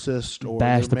publicist or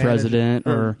bash the president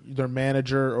or their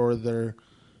manager or their,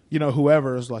 you know,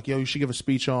 whoever is like, yo, you should give a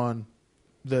speech on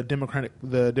the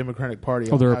Democratic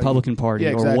Party or the Republican Party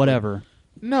or whatever.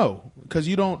 No, because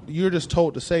you're just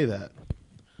told to say that.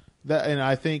 And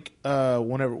I think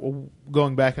whenever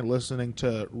going back and listening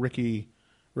to Ricky's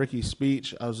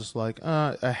speech, I was just like,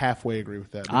 I halfway agree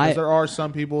with that. Because there are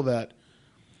some people that,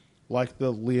 like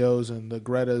the Leos and the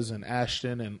Gretas and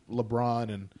Ashton and LeBron,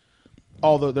 and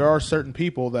although there are certain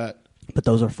people that, but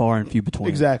those are far and few between.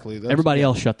 Exactly. Everybody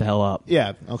else shut the hell up.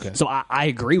 Yeah. Okay. So I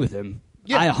agree with him.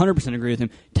 Yeah. I 100% agree with him.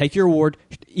 Take your award.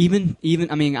 Even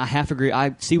I mean, I half agree.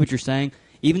 I see what you're saying.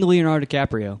 Even the Leonardo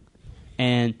DiCaprio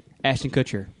and Ashton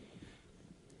Kutcher,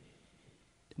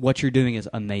 what you're doing is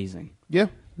amazing. Yeah.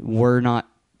 We're not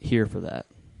here for that.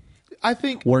 I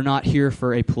think we're not here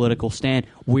for a political stand.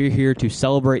 We're here to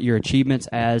celebrate your achievements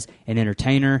as an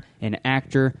entertainer, an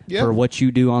actor, for what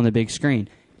you do on the big screen.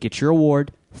 Get your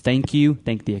award. Thank you.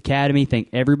 Thank the Academy. Thank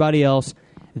everybody else.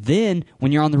 Then,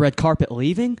 when you're on the red carpet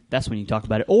leaving, that's when you talk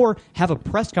about it. Or have a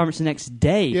press conference the next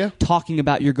day talking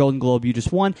about your Golden Globe you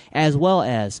just won, as well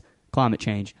as climate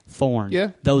change,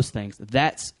 Thorn, those things.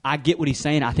 I get what he's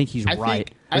saying. I think he's right.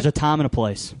 There's a time and a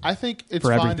place. I think it's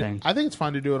for fine. Everything. I think it's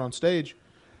fine to do it on stage.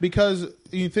 Because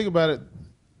you think about it,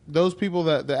 those people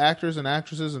the actors and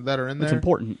actresses that are in there, it's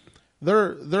important.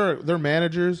 They're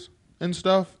managers and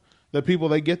stuff. The people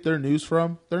they get their news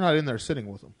from, they're not in there sitting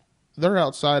with them. They're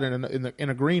outside in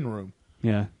a green room,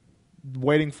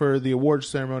 waiting for the awards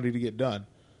ceremony to get done.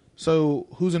 So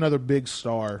who's another big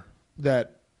star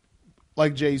that,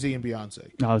 like Jay-Z and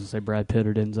Beyonce? I was gonna say Brad Pitt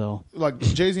or Denzel. Like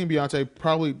Jay-Z and Beyonce,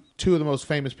 probably two of the most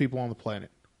famous people on the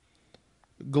planet,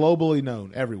 globally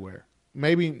known everywhere.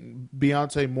 Maybe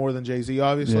Beyonce more than Jay-Z,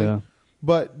 obviously. Yeah.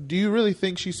 But do you really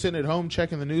think she's sitting at home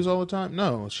checking the news all the time?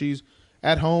 No. She's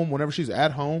at home. Whenever she's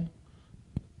at home,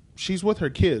 she's with her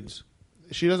kids.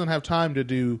 She doesn't have time to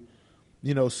do,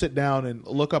 sit down and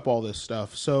look up all this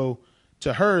stuff. So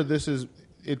to her,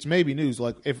 it's maybe news.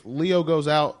 Like if Leo goes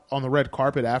out on the red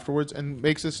carpet afterwards and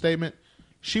makes a statement,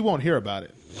 she won't hear about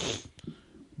it.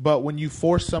 But when you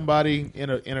force somebody in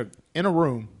a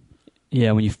room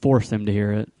Yeah, when you force them to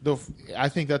hear it. I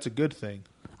think that's a good thing.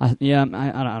 I don't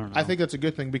know. I think that's a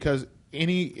good thing because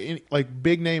any like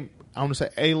big name, I want to say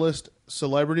A-list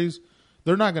celebrities,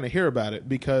 they're not going to hear about it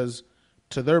because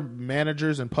to their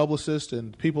managers and publicists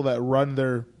and people that run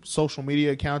their social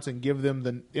media accounts and give them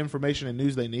the information and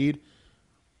news they need,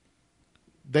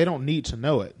 they don't need to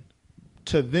know it.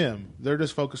 To them, they're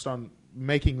just focused on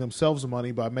making themselves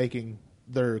money by making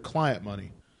their client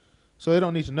money. So they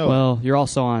don't need to know it. Well, you're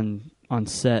also on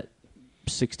set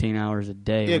 16 hours a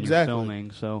day when exactly. you're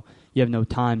filming, so you have no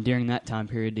time during that time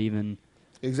period to even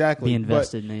exactly be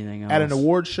invested in anything else. At an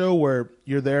award show where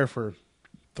you're there for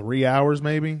 3 hours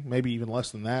maybe even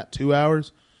less than that, 2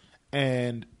 hours,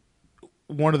 and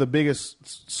one of the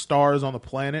biggest stars on the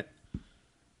planet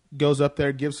goes up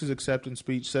there, gives his acceptance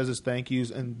speech, says his thank yous,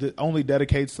 and only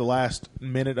dedicates the last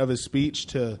minute of his speech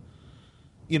to,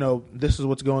 this is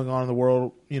what's going on in the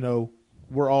world.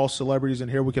 We're all celebrities in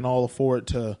here. We can all afford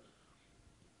to,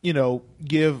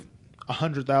 give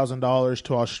 $100,000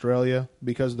 to Australia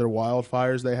because of their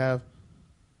wildfires they have.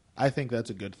 I think that's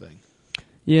a good thing.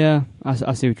 Yeah,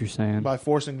 I see what you're saying. By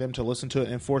forcing them to listen to it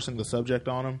and forcing the subject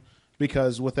on them,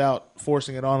 because without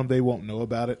forcing it on them, they won't know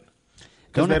about it.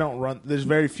 Because they don't run. There's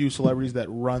very few celebrities that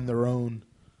run their own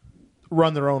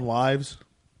lives,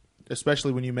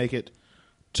 especially when you make it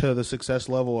to the success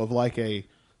level of like a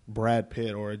Brad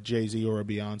Pitt or a Jay-Z or a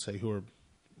Beyonce, who are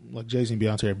like Jay-Z and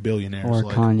Beyonce are billionaires, or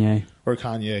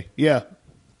Kanye, Yeah,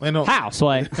 they don't. How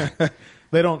Sway?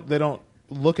 They don't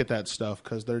look at that stuff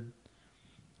because they're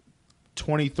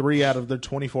 23 out of their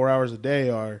 24 hours a day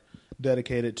are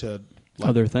dedicated to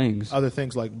other things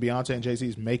like Beyonce and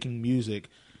Jay-Z's making music.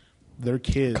 Their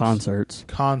kids,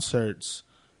 concerts,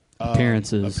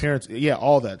 appearances, yeah,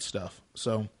 all that stuff.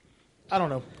 So, I don't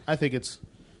know. I think it's.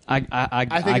 I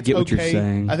get what you're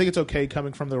saying. I think it's okay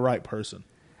coming from the right person.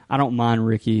 I don't mind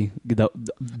Ricky. I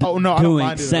don't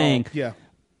mind it saying, at all. Yeah.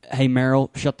 Hey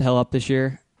Meryl, shut the hell up this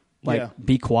year.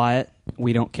 Be quiet.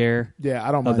 We don't care. Yeah,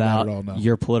 I don't mind about that at all. No.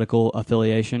 Your political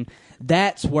affiliation.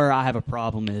 That's where I have a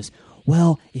problem. Is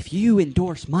if you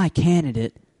endorse my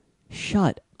candidate,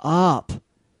 shut up.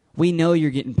 We know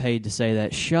you're getting paid to say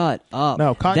that. Shut up.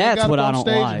 No, Kanye that's got what up I on don't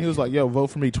stage like. And he was like, "Yo, vote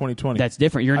for me 2020." That's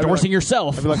different. You're endorsing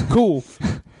yourself. I'd be like, "Cool.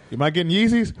 Am I getting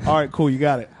Yeezys? All right, cool. You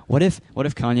got it." What if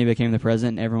Kanye became the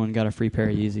president and everyone got a free pair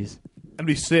of Yeezys? That'd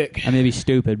be sick. I mean, it'd be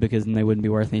stupid because then they wouldn't be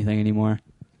worth anything anymore.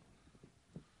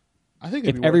 I think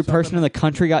if every person in the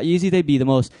country got Yeezy, they'd be the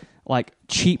most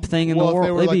cheap thing in the world. If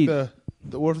they were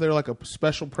what if they were like a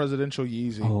special presidential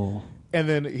Yeezy, and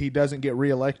then he doesn't get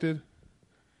reelected?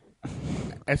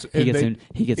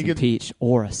 He gets impeached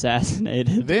or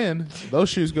assassinated. Then those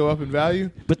shoes go up in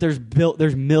value. But there's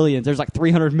millions. There's like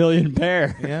 300 million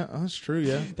pair. Yeah, that's true.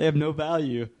 Yeah, they have no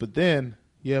value. But then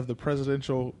you have the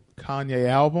presidential Kanye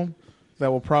album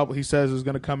that he says is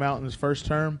going to come out in his first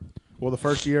term. Well, the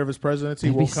first year of his presidency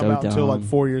won't come out until like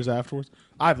 4 years afterwards.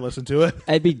 I'd listen to it.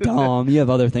 It'd be dumb. You have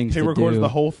other things to do. He records the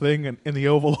whole thing in the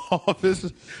Oval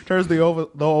Office, turns the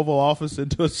Oval Office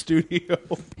into a studio.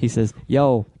 He says,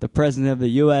 "Yo, the president of the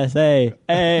USA,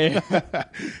 hey." That'd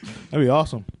be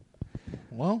awesome.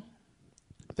 Well,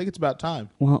 I think it's about time.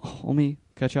 Well, let me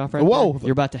cut you off right Whoa. there.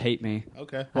 You're about to hate me.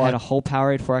 Okay. I had a whole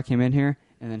Powerade before I came in here,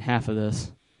 and then half of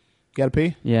this. Got to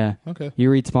pee? Yeah. Okay. You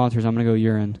read sponsors. I'm going to go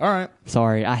urine. All right.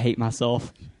 Sorry. I hate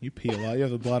myself. You pee a lot. You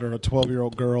have the bladder of a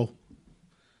 12-year-old girl.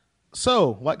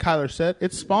 So, like Kyler said,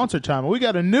 it's sponsor time. And we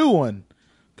got a new one.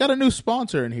 Got a new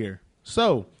sponsor in here.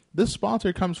 So, this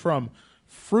sponsor comes from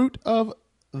Fruit of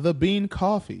the Bean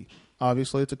Coffee.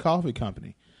 Obviously, it's a coffee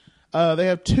company. They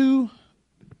have two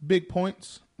big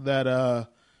points that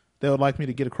they would like me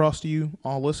to get across to you,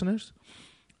 all listeners.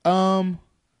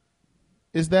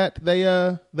 Is that they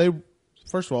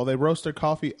first of all, they roast their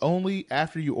coffee only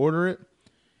after you order it,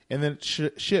 and then it's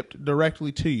shipped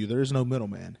directly to you. There is no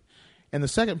middleman. And the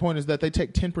second point is that they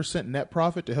take 10% net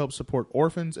profit to help support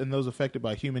orphans and those affected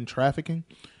by human trafficking,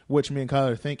 which me and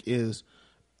Kyler think is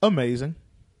amazing.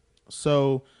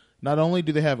 So not only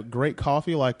do they have great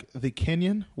coffee like the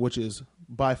Kenyan, which is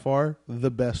by far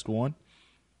the best one.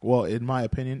 Well, in my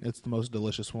opinion, it's the most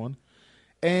delicious one.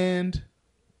 And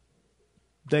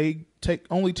they take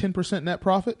only 10% net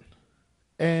profit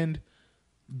and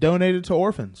donate it to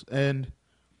orphans and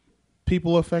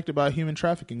people affected by human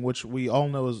trafficking, which we all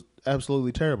know is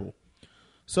absolutely terrible.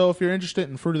 So if you're interested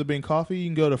in Fruit of the Bean Coffee, you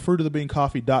can go to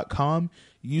fruitofthebeancoffe.com.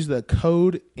 Use the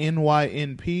code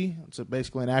NYNP. It's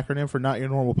basically an acronym for Not Your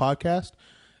Normal Podcast.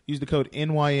 Use the code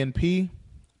NYNP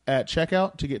at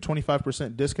checkout to get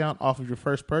 25% discount off of your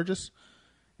first purchase.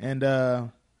 And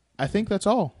I think that's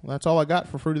all. That's all I got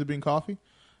for Fruit of the Bean Coffee.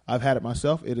 I've had it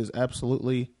myself. It is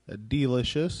absolutely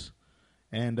delicious.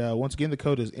 And once again, the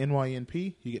code is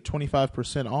NYNP. You get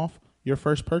 25% off your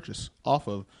first purchase off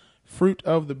of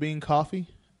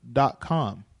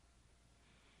fruitofthebeancoffee.com.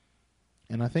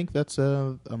 And I think that's,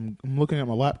 I'm looking at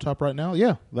my laptop right now.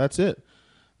 Yeah, that's it.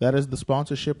 That is the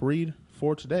sponsorship read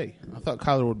for today. I thought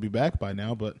Kyler would be back by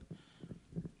now, but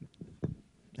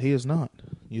he is not.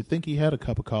 You'd think he had a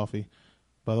cup of coffee.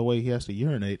 By the way, he has to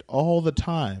urinate all the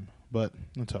time, but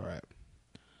that's all right.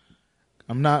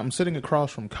 I'm sitting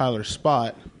across from Kyler's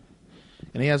spot,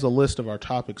 and he has a list of our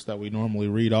topics that we normally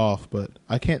read off, but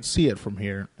I can't see it from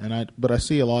here, but I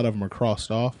see a lot of them are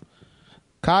crossed off.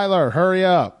 Kyler, hurry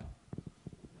up.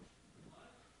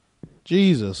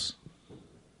 Jesus.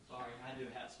 Sorry, I do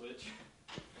a hat switch.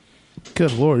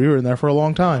 Good Lord, you were in there for a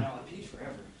long time.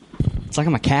 It's like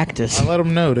I'm a cactus. I let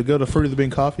them know to go to Fruit of the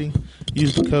Bean Coffee,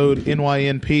 use the code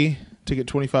NYNP to get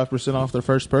 25% off their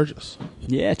first purchase.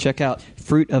 Yeah, check out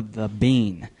Fruit of the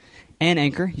Bean. And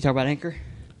Anchor. You talk about Anchor?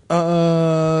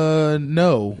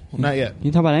 No, not yet.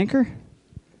 You talk about Anchor?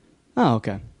 Oh,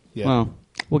 okay. Yeah. Well,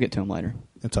 we'll get to him later.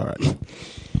 It's all right.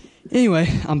 Anyway,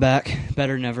 I'm back.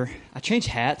 Better than ever. I changed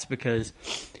hats because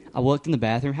I walked in the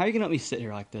bathroom. How are you going to let me sit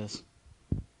here like this?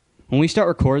 When we start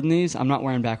recording these, I'm not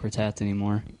wearing backwards hats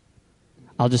anymore.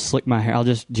 I'll just slick my hair. I'll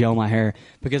just gel my hair.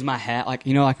 Because my hat, like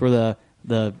where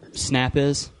the snap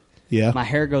is? Yeah. My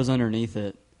hair goes underneath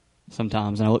it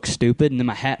sometimes, and I look stupid, and then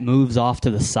my hat moves off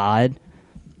to the side,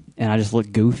 and I just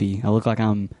look goofy. I look like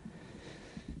I'm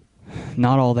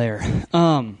not all there.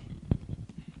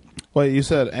 Wait, you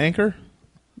said Anchor?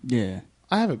 Yeah.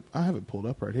 I have it pulled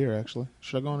up right here. Actually,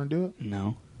 should I go on and do it?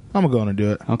 No. I'm gonna go on and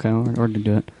do it. Okay, we're going to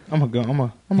do it. I'm gonna go. You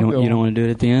don't want to do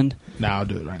it at the end? No, I'll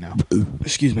do it right now.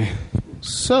 Excuse me.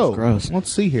 So, gross.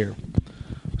 Let's see here.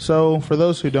 So, for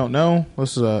those who don't know,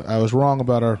 this is I was wrong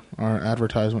about our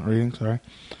advertisement reading. Sorry.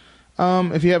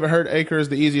 If you haven't heard, Anchor is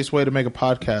the easiest way to make a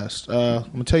podcast.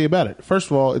 I'm gonna tell you about it. First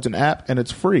of all, it's an app and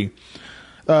it's free.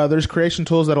 There's creation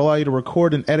tools that allow you to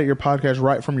record and edit your podcast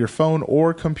right from your phone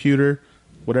or computer,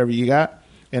 whatever you got.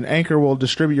 And Anchor will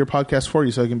distribute your podcast for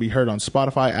you so it can be heard on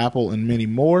Spotify, Apple, and many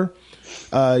more.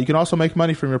 You can also make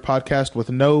money from your podcast with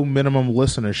no minimum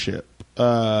listenership.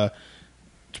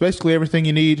 It's basically everything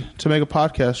you need to make a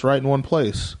podcast right in one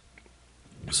place.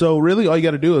 So really all you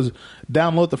got to do is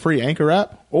download the free Anchor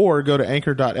app or go to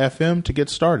anchor.fm to get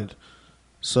started.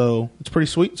 So it's pretty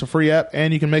sweet. It's a free app,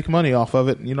 and you can make money off of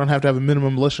it. You don't have to have a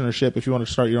minimum listenership if you want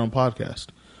to start your own podcast.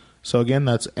 So again,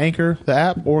 that's Anchor, the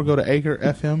app, or go to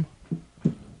Anchor.fm.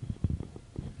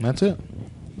 That's it.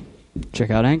 Check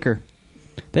out Anchor.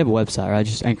 They have a website, right?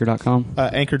 Just anchor.com?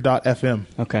 Anchor.fm.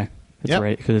 Okay.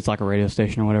 Yep. Because it's like a radio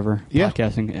station or whatever. Yeah.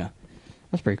 Podcasting. Yeah.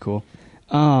 That's pretty cool.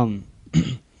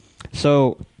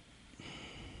 So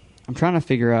I'm trying to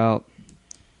figure out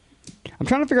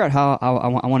how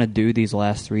I want to do these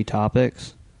last three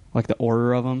topics, like the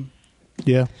order of them.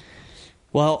 Yeah.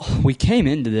 Well, we came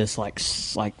into this like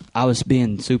I was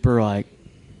being super like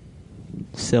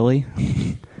silly,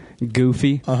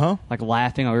 goofy, like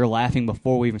laughing. We were laughing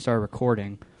before we even started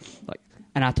recording,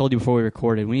 and I told you before we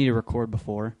recorded, we need to record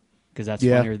before because that's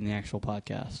funnier than the actual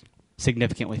podcast,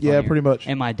 significantly funnier. Yeah, pretty much.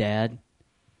 And my dad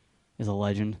is a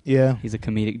legend. Yeah, he's a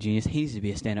comedic genius. He used to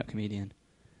be a stand-up comedian.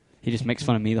 He just makes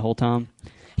fun of me the whole time.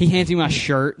 He hands me my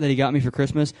shirt that he got me for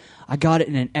Christmas. I got it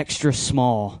in an extra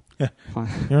small. Yeah.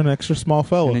 You're an extra small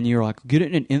fellow. And then you were like, get it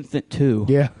in an infant too.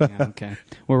 Yeah. Okay.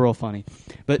 We're real funny.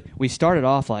 But we started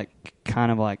off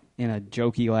kind of in a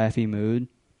jokey, laughy mood.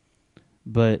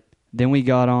 But then we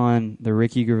got on the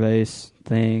Ricky Gervais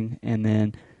thing. And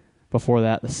then before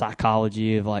that, the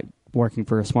psychology of working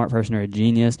for a smart person or a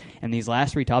genius. And these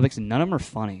last three topics, none of them are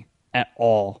funny at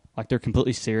all. They're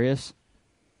completely serious.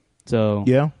 So,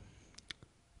 yeah,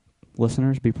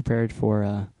 listeners, be prepared for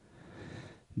a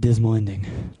dismal ending. No,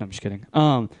 I'm just kidding.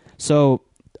 So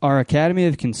our Academy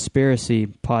of Conspiracy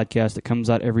podcast that comes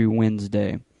out every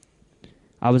Wednesday.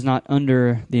 I was not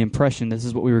under the impression this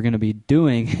is what we were going to be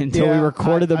doing until we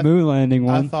recorded the moon landing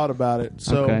one. I thought about it.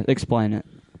 So, okay, explain it.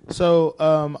 So,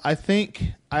 I think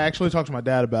I actually talked to my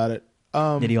dad about it.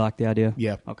 Did he like the idea?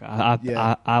 Yeah. Okay.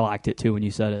 I liked it too when you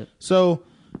said it. So,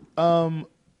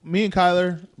 me and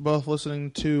Kyler both listening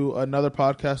to another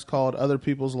podcast called Other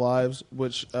People's Lives,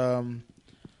 which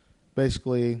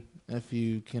basically, if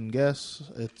you can guess,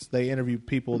 they interview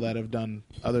people that have done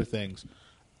other things.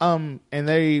 And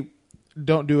they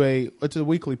don't do it's a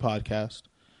weekly podcast,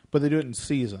 but they do it in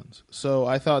seasons. So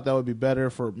I thought that would be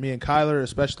better for me and Kyler,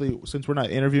 especially since we're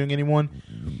not interviewing anyone.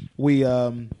 We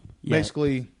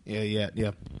basically,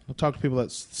 yeah. I'll talk to people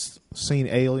that's seen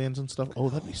aliens and stuff. Oh,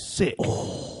 that'd be sick.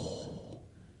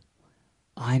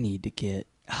 I need to get.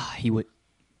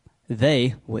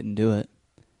 They wouldn't do it.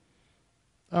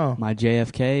 Oh, My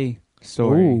JFK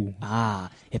story. Ooh.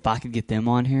 If I could get them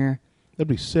on here, that'd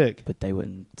be sick. but they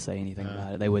wouldn't say anything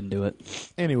about it. They wouldn't do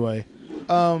it. Anyway,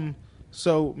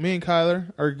 so me and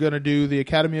Kyler are going to do the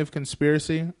Academy of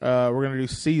Conspiracy. We're going to do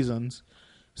seasons.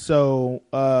 So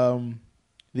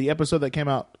the episode that came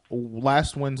out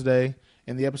last Wednesday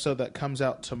and the episode that comes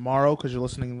out tomorrow, because you're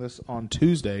listening to this on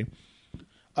Tuesday.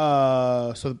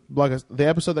 So the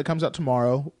episode that comes out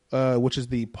tomorrow, which is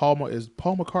Paul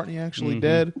McCartney actually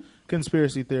dead?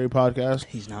 Conspiracy Theory podcast.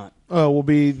 He's not. Will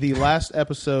be the last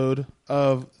episode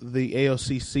of the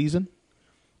AOC season.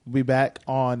 We'll be back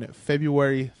on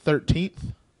February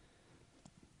 13th.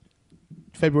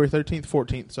 February 13th,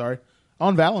 14th, sorry.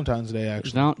 On Valentine's Day,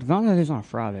 actually. Valentine's Day on a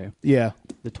Friday. Yeah.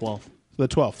 The 12th. The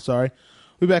 12th, sorry.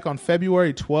 We'll be back on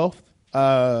February 12th.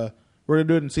 We're going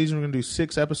to do it in season. We're going to do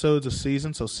 6 episodes a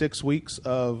season, so 6 weeks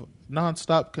of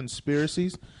nonstop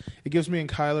conspiracies. It gives me and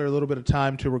Kyler a little bit of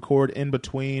time to record in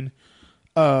between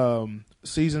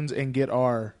seasons and get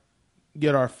our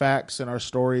facts and our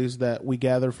stories that we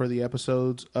gather for the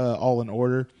episodes all in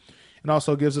order. And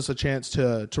also gives us a chance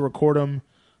to record them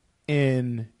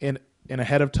in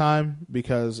ahead of time,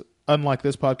 because unlike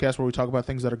this podcast where we talk about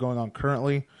things that are going on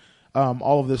currently,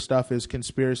 all of this stuff is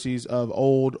conspiracies of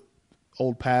old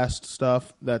past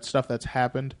stuff that's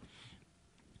happened.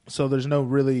 So there's no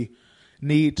really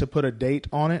need to put a date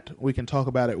on it. We can talk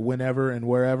about it whenever and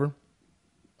wherever.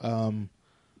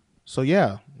 So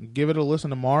yeah, give it a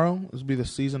listen tomorrow. This will be the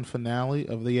season finale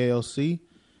of the AOC, and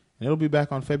it'll be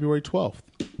back on February 12th.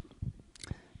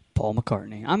 Paul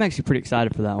McCartney. I'm actually pretty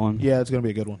excited for that one. Yeah, it's going to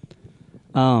be a good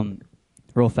one.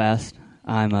 Real fast.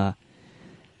 I'm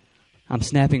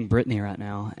snapping Brittany right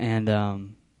now,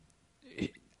 and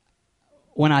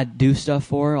when I do stuff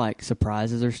for her, like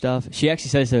surprises or stuff, she actually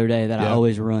says the other day that I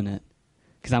always ruin it,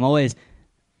 because I'm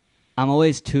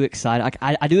always too excited. Like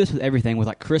I do this with everything, with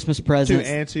like Christmas presents.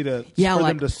 Too antsy for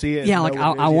like, them to see it. Yeah, like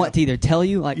I want to either tell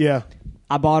you, like,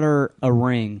 I bought her a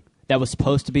ring that was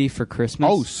supposed to be for Christmas.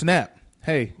 Oh snap!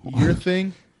 Hey, your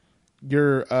thing,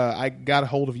 I got a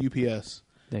hold of UPS.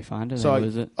 They find it. So they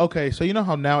lose it. Okay, so you know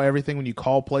how now everything when you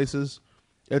call places,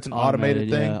 it's an automated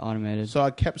thing. Yeah, automated. So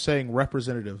I kept saying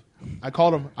representative. I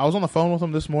called him. I was on the phone with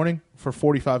him this morning for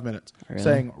 45 minutes,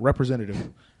 saying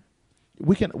representative.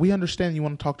 We understand you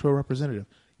want to talk to a representative.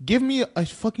 Give me a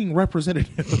fucking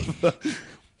representative.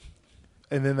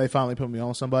 And then they finally put me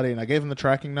on somebody, and I gave them the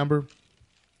tracking number,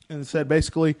 and it said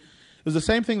basically it was the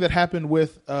same thing that happened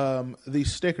with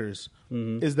these stickers.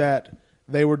 Is that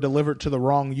they were delivered to the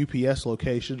wrong UPS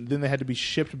location, then they had to be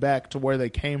shipped back to where they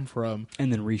came from,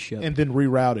 and then reshipped, and then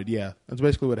rerouted. Yeah, that's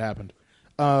basically what happened.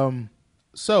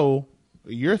 So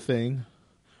your thing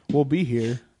will be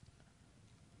here.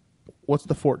 What's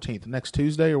the 14th? Next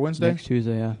Tuesday or Wednesday? Next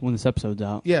Tuesday, yeah, when this episode's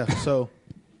out. Yeah, so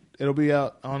it'll be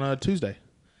out on a Tuesday.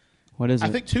 What is it? I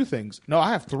think 2 things. No,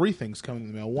 I have 3 things coming in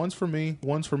the mail. One's for me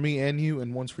and you,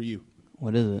 and one's for you.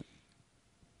 What is it?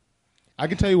 I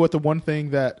can tell you what the one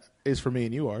thing that is for me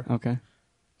and you are. Okay.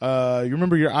 You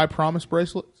remember your I Promise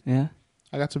bracelets? Yeah.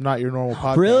 I got some Not Your Normal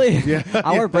podcast. Really? Yeah.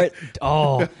 I wear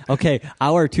okay.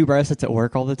 I wear 2 bracelets at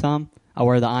work all the time. I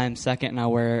wear the I Am Second, and I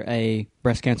wear a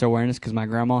breast cancer awareness because my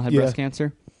grandma had breast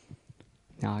cancer.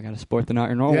 Now I got to sport the Not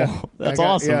Your Normal. Yeah. That's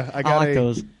awesome. Yeah, I like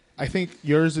those. I think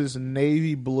yours is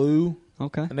navy blue.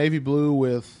 Okay. A navy blue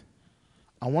with,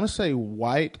 I want to say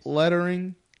white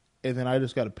lettering, and then I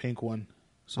just got a pink one.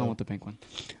 So I want the pink one.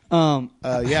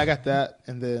 yeah, I got that,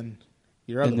 and then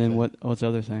your other. And then thing. what's the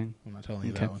other thing? I'm not telling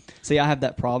you that one. See, I have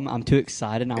that problem. I'm too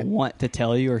excited, and I want to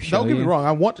tell you or show you. Don't get me wrong.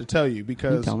 I want to tell you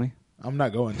because you tell me. I'm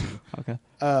not going to. Okay.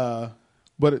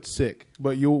 But it's sick.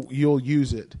 But you'll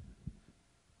use it.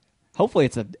 Hopefully,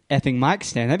 it's a effing mic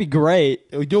stand. That'd be great.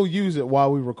 You'll use it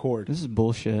while we record. This is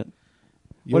bullshit.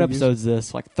 What What episode's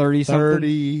this? Like 30 something?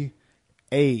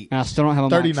 38. And I still don't have a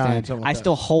 39, mic stand. something like I that.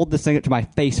 still hold this thing up to my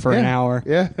face for an hour.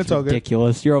 Yeah, it's all good.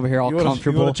 Ridiculous. You're over here all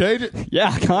comfortable. You want to change it?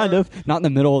 Yeah, kind of. Not in the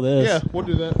middle of this. Yeah, we'll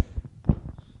do that.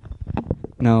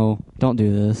 No, don't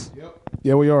do this. Yep.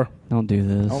 Yeah, we are. Don't do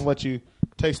this. I'll let you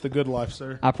taste the good life,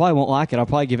 sir. I probably won't like it. I'll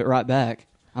probably give it right back.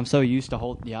 I'm so used to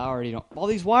hold. Yeah, I already don't. All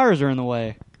these wires are in the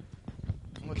way.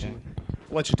 I'll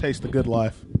let you taste the good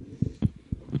life.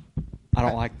 I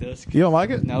don't like this. You don't like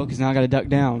it? No, because now I got to duck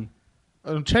down.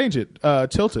 Change it.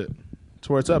 Tilt it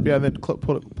to where it's up. Yeah, and then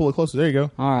pull it closer. There you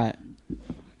go. All right.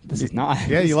 This is nice.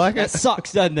 Yeah, you like it? That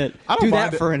sucks, doesn't it? I don't do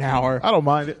mind that it. for an hour. I don't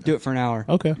mind it. Do it for an hour.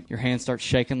 Okay. Your hand starts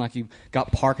shaking like you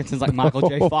got Parkinson's, like Michael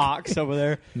J. Fox over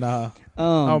there. Nah.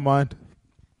 I don't mind.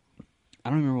 I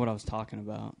don't remember what I was talking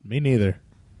about. Me neither.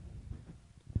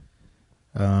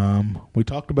 We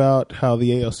talked about how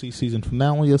the ALC season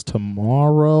finale is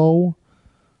tomorrow.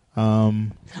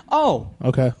 Oh,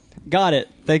 Okay. got it.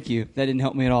 Thank you. That didn't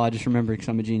help me at all. I just remembered because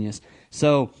I'm a genius.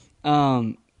 So,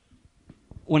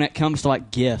 when it comes to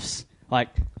like gifts, like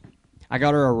I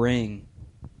got her a ring.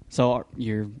 So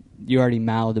you already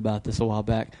mouthed about this a while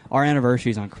back. Our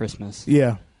anniversary's on Christmas.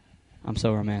 Yeah. I'm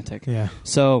so romantic. Yeah.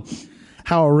 So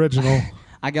How original.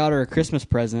 I got her a Christmas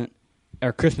present,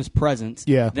 or Christmas presents.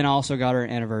 Yeah. Then I also got her an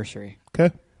anniversary.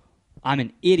 Okay. I'm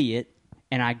an idiot,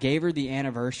 and I gave her the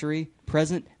anniversary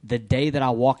present the day that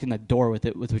I walked in the door with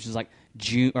it, which was like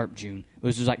June. It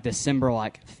was just like December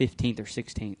like 15th or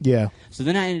 16th. Yeah. So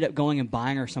then I ended up going and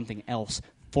buying her something else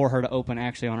for her to open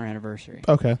actually on her anniversary.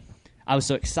 Okay. I was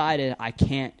so excited I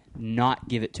can't not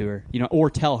give it to her, or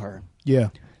tell her. Yeah.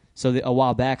 So a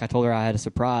while back I told her I had a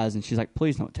surprise, and she's like,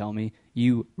 "Please don't tell me.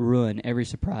 You ruin every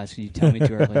surprise because you tell me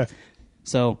too early."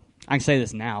 So I can say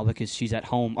this now because she's at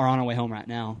home or on her way home right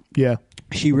now. Yeah.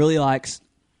 She really likes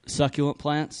succulent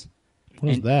plants. What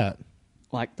is And- that?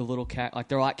 Like the little like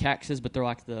they're like cactuses, but they're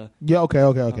like the. Yeah. Okay.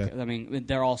 I mean,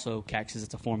 they're also cactuses.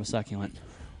 It's a form of succulent.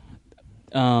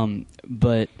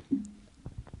 But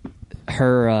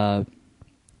her,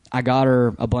 I got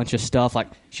her a bunch of stuff. Like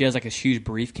she has like a huge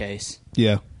briefcase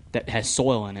Yeah. that has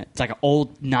soil in it. It's like an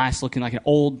old, nice looking, like an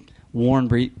old, worn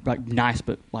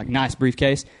nice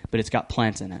briefcase, but it's got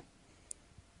plants in it.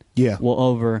 Yeah. Well,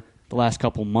 over the last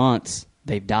couple months,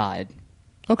 they've died.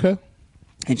 Okay.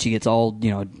 And she gets all,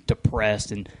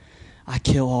 depressed, and I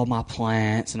kill all my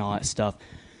plants and all that stuff.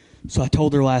 So I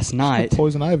told her last night.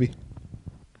 Poison ivy.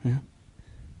 Yeah,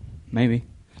 maybe.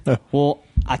 Oh. Well,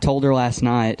 I told her last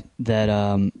night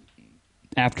that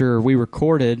after we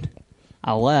recorded,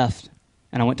 I left,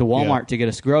 and I went to Walmart to get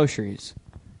us groceries.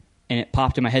 And it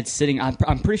popped in my head sitting. I'm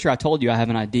pretty sure I told you I have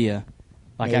an idea.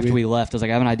 Like Maybe. after we left, I was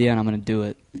like, I have an idea, and I'm going to do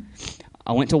it.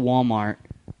 I went to Walmart,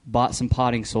 bought some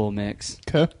potting soil mix.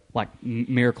 Okay. Like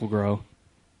Miracle Grow.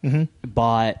 Mm-hmm.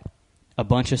 Bought a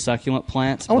bunch of succulent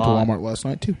plants. I went to Walmart last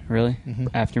night too. Really? Mhm.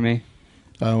 After me?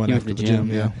 I went You after went the to the gym.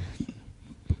 gym, Yeah.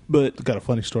 But Got a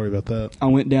funny story about that. I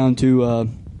went down to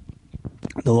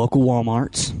the local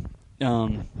Walmarts.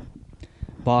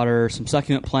 Bought her some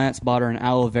succulent plants. Bought her an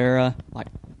aloe vera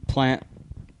plant.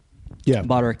 Yeah.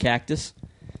 Bought her a cactus.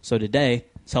 So today,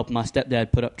 it's helping my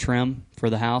stepdad put up trim for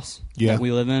the house Yeah. that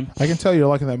we live in. I can tell you're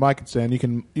liking that mic stand. You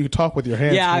can talk with your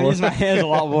hands. Yeah, I more. use my hands a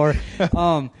lot more.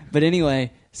 But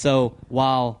anyway, so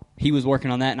while he was working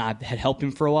on that and I had helped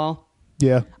him for a while,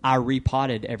 Yeah. I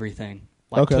repotted everything.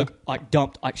 Okay.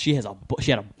 Dumped. She had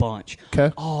a bunch.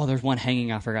 Okay. Oh, there's one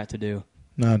hanging I forgot to do.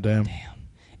 No, damn.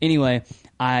 Anyway,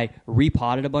 I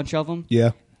repotted a bunch of them.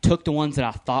 Yeah. Took the ones that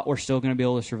I thought were still going to be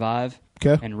able to survive.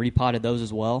 Okay. And repotted those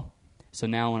as well. So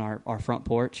now on our front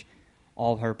porch,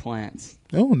 all of her plants.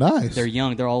 Oh, nice. They're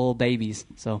young. They're all little babies.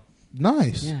 So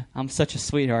nice. yeah, I'm such a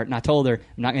sweetheart. And I told her,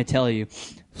 I'm not going to tell you.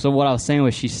 So what I was saying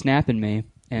was she's snapping me.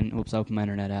 And, oops, I opened my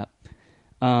internet app.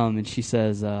 And she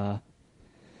says,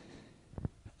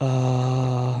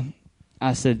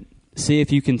 I said, see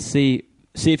if you can see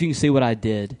what I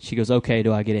did. She goes, okay,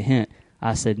 do I get a hint?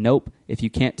 I said, nope. If you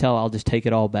can't tell, I'll just take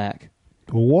it all back.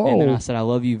 Whoa. And then I said, I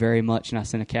love you very much. And I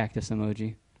sent a cactus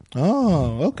emoji.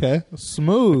 Oh, okay.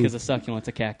 Smooth. Because a succulent's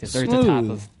a cactus. Or it's a type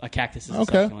Smooth. of a cactus is a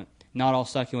Okay. succulent. Not all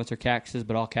succulents are cactuses,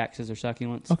 but all cactuses are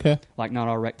succulents. Okay. Like not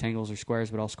all rectangles are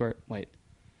squares, but all square. Wait,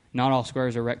 not all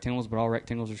squares are rectangles, but all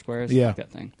rectangles are squares. Yeah. Like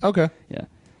that thing. Okay. Yeah.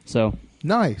 So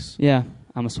Nice. yeah,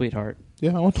 I'm a sweetheart.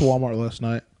 Yeah, I went to Walmart last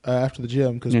night after the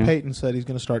gym because Yeah. Peyton said he's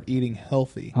going to start eating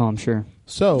healthy. Oh, I'm sure.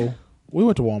 So we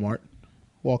went to Walmart,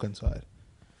 walk inside.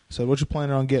 He said, what you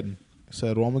planning on getting? I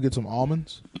said, well, I'm going to get some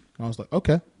almonds. And I was like,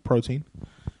 okay, protein.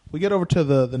 We get over to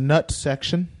the nut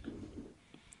section.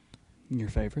 Your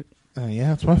favorite?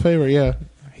 Yeah, it's my favorite, yeah.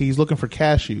 He's looking for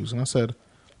cashews. And I said,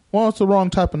 well, it's the wrong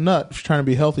type of nut if you're trying to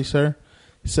be healthy, sir.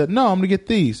 He said, no, I'm going to get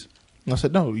these. And I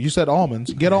said, no, you said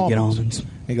almonds. Get almonds. Get almonds.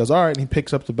 He goes, all right. And he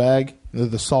picks up the bag. They're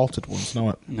the salted ones.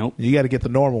 No, Nope. you got to get the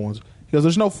normal ones. He goes,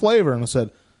 there's no flavor. And I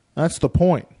said, that's the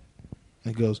point.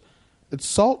 And he goes, it's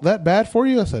salt that bad for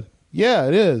you? I said, yeah,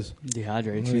 it is.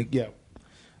 Dehydrates you. Yeah.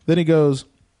 Then he goes,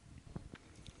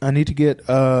 I need to get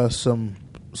some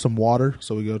water.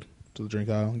 So we go to the drink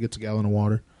aisle and gets a gallon of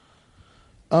water.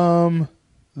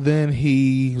 Then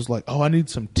he was like, oh, I need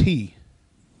some tea.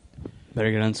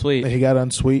 Better get unsweet. He got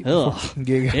unsweet. Ugh.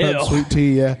 He got Ew. unsweet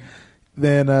tea, yeah.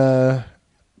 Then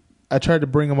I tried to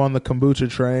bring him on the kombucha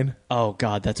train. Oh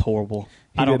God, that's horrible.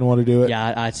 He didn't want to do it.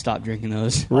 Yeah, I'd stop drinking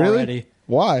those Really? already.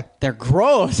 Why? They're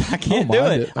gross. I can't do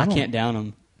mind it. it. I I don't- can't down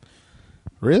them.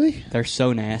 Really? They're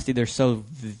so nasty. They're so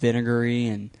vinegary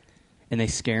and they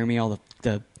scare me. All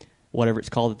the whatever it's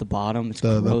called at the bottom. It's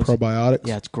The gross. probiotics?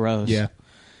 Yeah, it's gross. Yeah.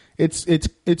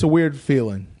 It's a weird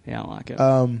feeling. Yeah, I don't like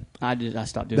it. I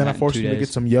stopped doing Then that I forced in 2 him to days.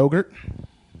 get some yogurt.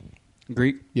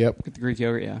 Greek? Yep. Get the Greek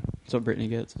yogurt, yeah. That's what Brittany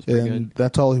gets. It's pretty And good.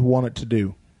 that's all he wanted to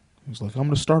do. He was like, I'm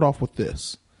going to start off with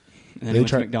this. And then he went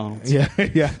to McDonald's. Yeah,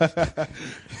 yeah.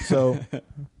 So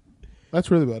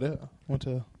that's really about it. I went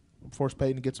to force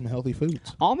Peyton to get some healthy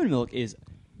foods. Almond milk is,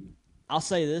 I'll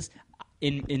say this,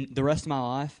 in the rest of my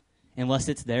life, unless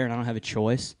it's there and I don't have a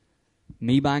choice,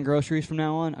 me buying groceries from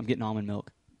now on, I'm getting almond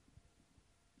milk.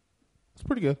 It's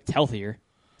pretty good. It's healthier.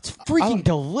 It's freaking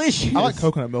delicious. I like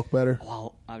coconut milk better.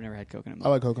 Well, I've never had coconut milk. I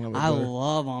like coconut milk I better.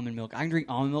 love almond milk. I can drink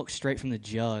almond milk straight from the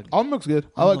jug. Almond milk's good.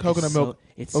 I like Almond milk is coconut so- milk.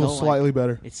 it's a little so, slightly like,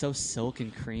 better. It's so silk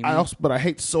and creamy. But I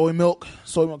hate soy milk.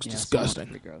 Soy milk's Yeah, disgusting.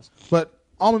 pretty gross. But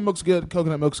almond milk's good.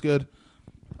 Coconut milk's good.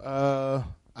 I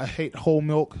hate whole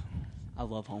milk. I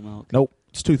love whole milk. Nope,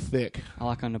 it's too thick. I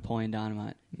like on Napoleon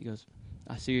Dynamite. He goes,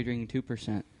 I see you're drinking 2%.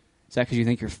 Is that because you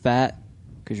think you're fat?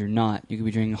 Because you're not. You could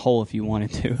be drinking whole if you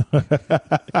wanted to.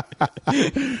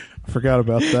 I forgot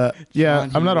about that. Yeah,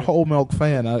 John I'm not a Hubert. whole milk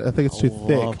fan. I think it's too I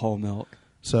thick. love whole milk.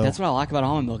 So That's what I like about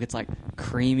almond milk. It's like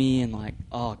creamy and like,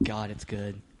 oh God, it's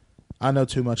good. I know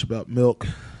too much about milk.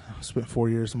 I spent 4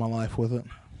 years of my life with it.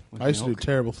 With I used to milk. do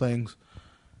terrible things.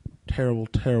 Terrible,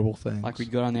 terrible things. Like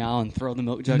we'd go down the aisle and throw the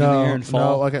milk jug in the air and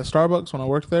fall. No, like at Starbucks when I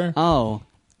worked there. Oh,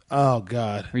 Oh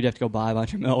God, we'd have to go buy a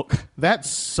bunch of milk. that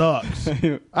sucks.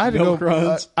 I had to Milk go.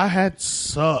 runs. I had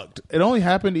sucked. It only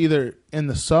happened either in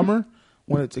the summer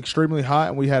when it's extremely hot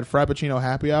and we had Frappuccino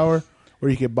happy hour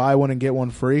where you could buy one and get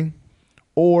one free,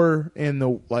 or in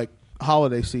the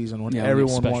holiday season when Yeah, we get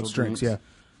everyone special wants drinks. drinks.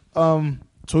 Yeah.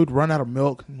 So we'd run out of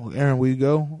milk. I'm like, Aaron, will you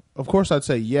go? Of course, I'd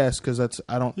say yes because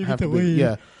I don't You have get to to be. leave.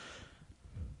 Yeah.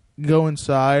 Go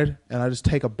inside and I just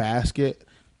take a basket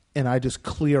and I just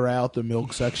clear out the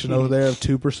milk section over there of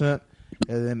 2%.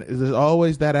 And then there's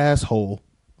always that asshole.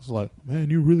 It's like, man,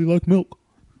 you really like milk?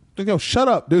 They go, shut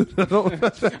up, dude. I'm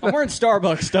wearing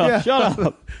Starbucks stuff. Yeah. Shut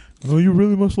up. Oh, you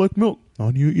really must like milk.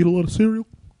 Oh, do you eat a lot of cereal?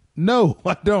 No,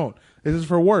 I don't. This is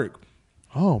for work.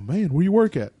 Oh, man, where you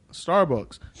work at?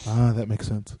 Starbucks. Ah, that makes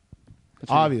sense.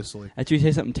 Obviously. That you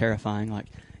say something terrifying, like,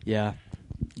 yeah,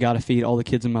 got to feed all the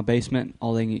kids in my basement.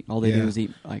 All they Yeah. do is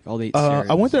eat cereal.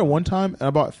 I went there one time and I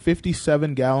bought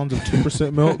 57 gallons of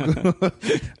 2% milk.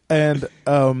 And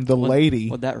the lady,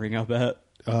 What'd that ring up at?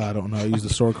 I don't know, I used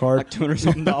the store card. Like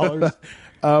 $200-something.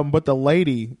 But the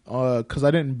lady, because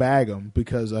I didn't bag them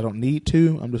because I don't need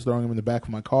to, I'm just throwing them in the back of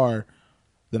my car.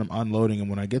 Then I'm unloading them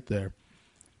when I get there.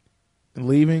 And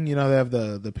leaving, they have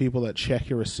the people that check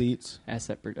your receipts. The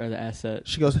asset.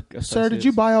 She goes, Associates. sir, did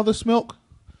you buy all this milk?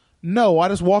 No, I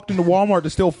just walked into Walmart to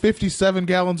steal 57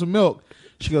 gallons of milk.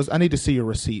 She goes, I need to see your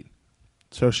receipt.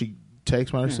 So she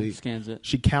takes my receipt. Scans it.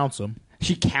 She counts them.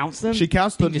 She counts them? She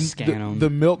counts You the, can just scan them. the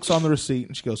milks on the receipt,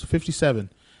 and she goes, 57.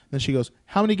 Then she goes,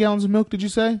 how many gallons of milk did you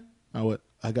say? I went,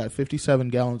 I got 57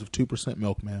 gallons of 2%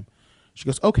 milk, ma'am. She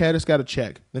goes, okay, I just got to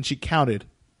check. Then she counted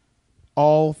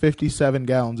all 57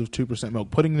 gallons of 2%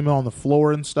 milk, putting them on the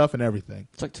floor and stuff and everything.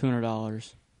 It's like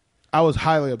 $200. I was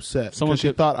highly upset Someone because she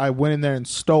could- thought I went in there and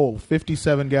stole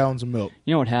 57 gallons of milk.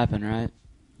 You know what happened, right?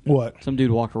 What? Some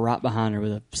dude walked right behind her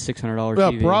with a $600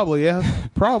 Well, TV. probably, yeah.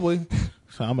 Probably.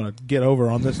 So I'm going to get over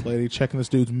on this lady checking this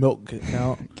dude's milk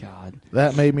count. God.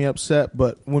 That made me upset.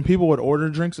 But when people would order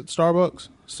drinks at Starbucks,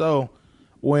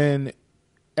 especially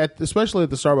at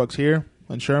the Starbucks here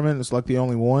in Sherman, it's like the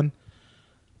only one.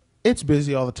 It's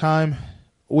busy all the time.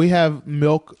 We have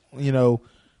milk,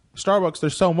 Starbucks,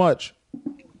 there's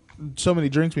so many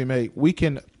drinks we make.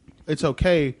 It's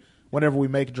okay whenever we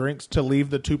make drinks to leave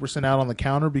the 2% out on the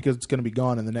counter because it's going to be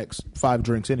gone in the next 5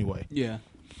 drinks anyway. Yeah.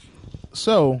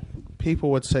 So people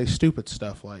would say stupid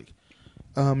stuff like,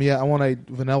 I want a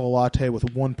vanilla latte with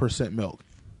 1% milk,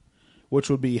 which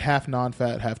would be half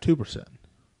non-fat, half 2%.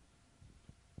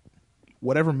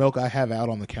 Whatever milk I have out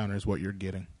on the counter is what you're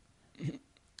getting.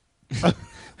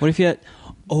 What if you had...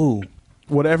 Oh.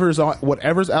 Whatever's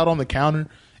out on the counter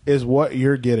is what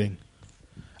you're getting.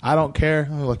 I don't care.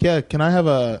 I'm like, yeah, can I have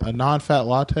a non-fat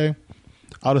latte?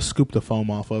 I'll just scoop the foam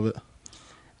off of it.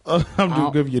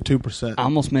 I'll give you 2%. I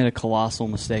almost made a colossal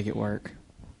mistake at work.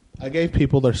 I gave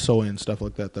people their soy and stuff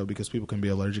like that, though, because people can be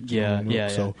allergic to normal milk. Yeah.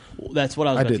 So Well, that's what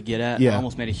I was about to get at. Yeah. I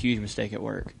almost made a huge mistake at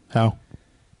work. How?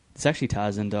 This actually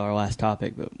ties into our last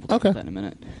topic, but we'll talk Okay. about that in a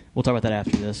minute. We'll talk about that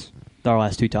after this. Our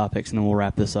last 2 topics, and then we'll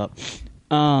wrap this up.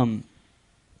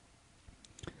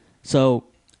 So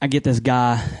I get this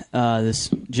guy, this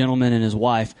gentleman and his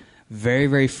wife, very,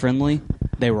 very friendly.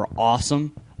 They were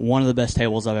awesome. One of the best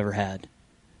tables I've ever had.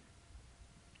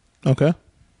 Okay.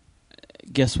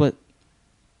 Guess what?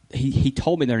 He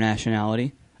told me their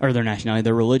nationality,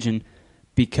 their religion,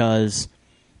 because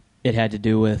it had to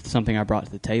do with something I brought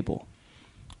to the table.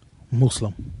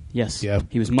 Muslim. Yes. Yeah.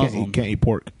 He was Muslim. Can't eat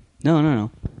pork. No.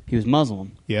 He was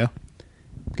Muslim. Yeah.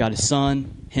 Got his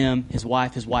son, him, his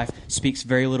wife. His wife speaks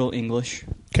very little English.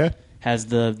 Okay. Has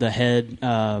the head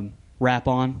wrap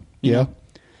on. You Yeah. know?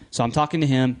 So I'm talking to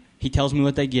him. He tells me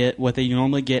what they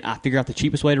normally get. I figure out the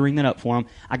cheapest way to ring that up for him.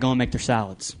 I go and make their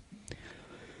salads.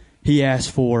 He asked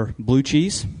for blue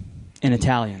cheese and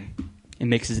Italian and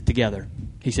mixes it together.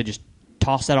 He said, just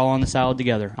toss that all on the salad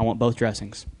together. I want both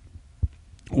dressings.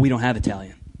 We don't have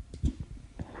Italian.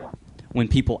 When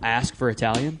people ask for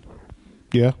Italian,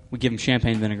 Yeah. we give them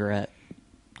champagne vinaigrette.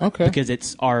 Okay. Because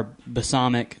it's our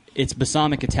balsamic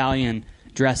Italian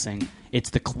dressing.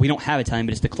 We don't have Italian,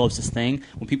 but it's the closest thing.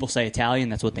 When people say Italian,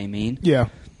 that's what they mean. Yeah.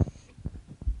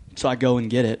 So I go and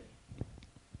get it.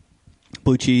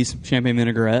 Blue cheese, champagne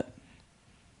vinaigrette,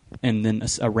 and then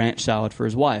a ranch salad for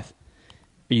his wife.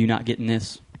 Are you not getting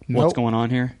this? Nope. What's going on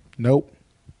here? Nope.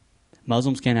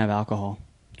 Muslims can't have alcohol.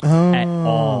 Oh. At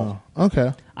all.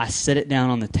 Okay. I set it down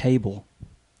on the table,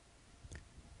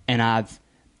 and I've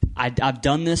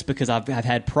done this because I've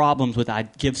had problems with I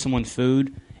give someone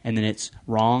food and then it's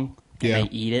wrong, and Yeah. they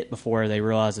eat it before they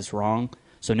realize it's wrong.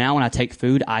 So now when I take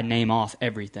food, I name off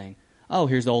everything. Oh,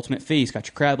 here's the ultimate feast. Got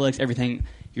your crab legs, everything.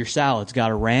 Your salad's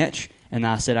got a ranch, and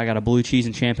I said I got a blue cheese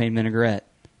and champagne vinaigrette.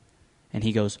 And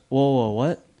he goes, whoa,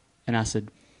 what? And I said,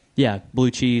 yeah,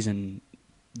 blue cheese and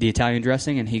the Italian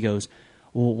dressing. And he goes,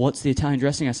 well, what's the Italian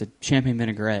dressing? I said, champagne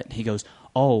vinaigrette. And he goes,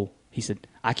 oh, he said,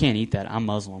 I can't eat that. I'm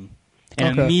Muslim.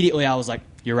 And Okay. immediately I was like,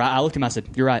 you're right. I looked at him. I said,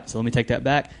 you're right. So let me take that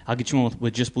back. I'll get you one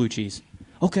with just blue cheese.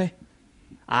 Okay.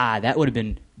 That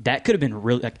could have been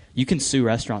really, like, you can sue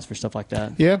restaurants for stuff like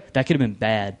that. Yeah. That could have been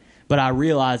bad. But I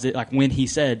realized it, like, when he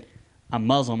said, I'm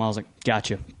Muslim, I was like,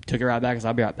 gotcha. Took it right back because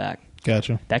I'll be right back.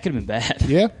 Gotcha. That could have been bad.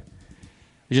 Yeah.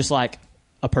 It's just like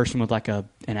a person with, like, an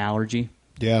allergy.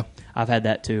 Yeah. I've had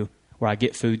that too, where I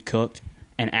get food cooked,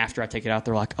 and after I take it out,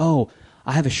 they're like, oh,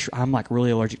 I'm, like,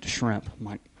 really allergic to shrimp. I'm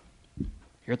like,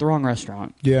 you're at the wrong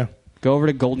restaurant. Yeah. Go over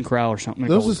to Golden Corral or something.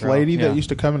 There was this lady Yeah. that used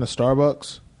to come into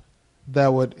Starbucks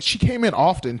she came in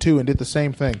often too and did the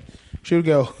same thing. She would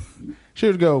go,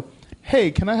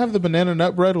 hey, can I have the banana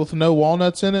nut bread with no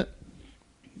walnuts in it?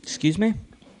 Excuse me?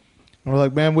 And we're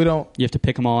like, man, we don't. You have to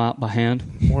pick them all out by hand?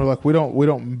 We're like, we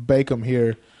don't bake them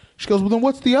here. She goes, well, then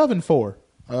what's the oven for?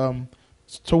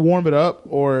 To warm it up,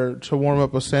 or to warm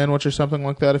up a sandwich or something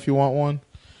like that if you want one.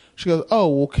 She goes, oh,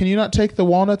 well, can you not take the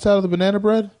walnuts out of the banana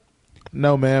bread?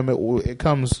 No, ma'am, it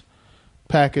comes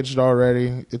packaged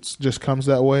already. It just comes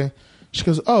that way. She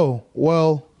goes, oh,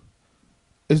 well,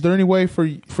 is there any way for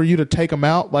you to take them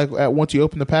out, like once you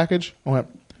open the package? I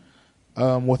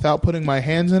went, without putting my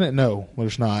hands in it? No,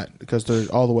 there's not, because they're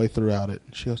all the way throughout it.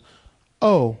 She goes,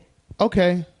 oh,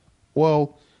 okay.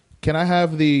 Well, can I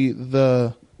have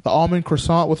the almond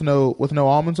croissant with no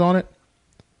almonds on it?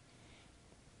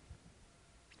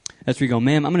 That's where you go,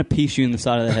 ma'am, I'm going to piece you in the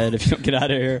side of the head if you don't get out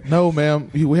of here. No,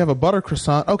 ma'am. We have a butter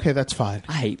croissant. Okay, that's fine.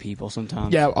 I hate people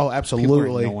sometimes. Yeah. Oh, absolutely.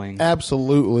 People are annoying.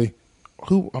 Absolutely.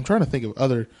 I'm trying to think of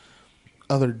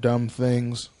other dumb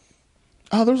things.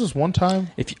 Oh, there was this one time.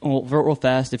 Real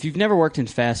fast, if you've never worked in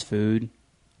fast food,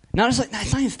 it's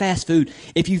not even fast food.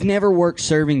 If you've never worked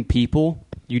serving people,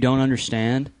 you don't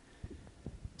understand.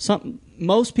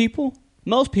 Most people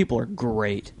are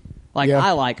great. Like, Yeah.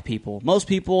 I like people. Most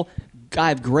people, I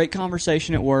have great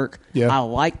conversation at work. Yeah. I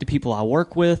like the people I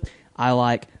work with. I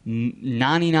like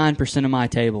 99% of my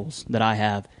tables that I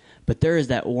have. But there is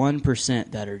that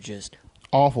 1% that are just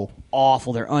Awful.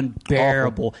 awful. They're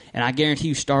unbearable. And I guarantee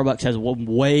you Starbucks has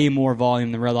way more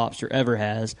volume than Red Lobster ever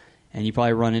has. And you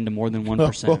probably run into more than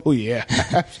 1%. Oh, yeah.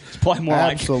 It's probably more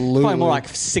Absolutely. like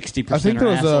 60% I think are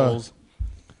there assholes.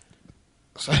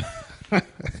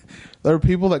 There are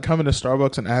people that come into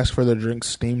Starbucks and ask for their drinks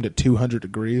steamed at 200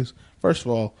 degrees. First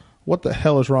of all, what the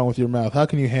hell is wrong with your mouth? How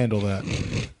can you handle that?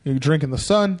 You drink in the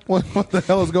sun? What the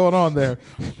hell is going on there?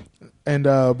 And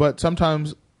but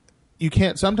sometimes you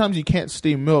can't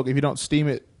steam milk. If you don't steam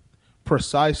it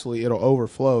precisely, it'll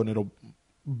overflow and it'll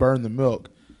burn the milk.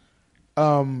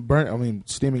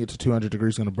 Steaming it to 200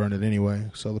 degrees is going to burn it anyway.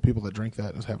 So the people that drink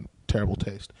that is having terrible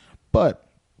taste. But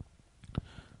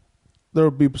there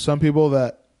will be some people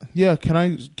that, yeah,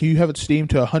 can you have it steamed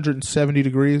to 170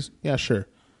 degrees? Yeah, sure.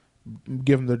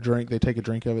 Give them their drink. They take a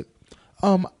drink of it.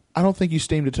 I don't think you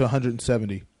steamed it to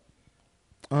 170.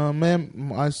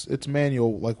 Ma'am, it's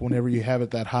manual. Like, whenever you have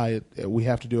it that high, we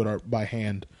have to do it by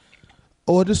hand.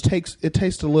 Oh, it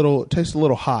tastes a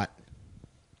little hot.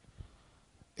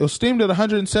 It was steamed at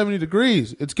 170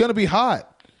 degrees. It's going to be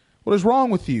hot. What is wrong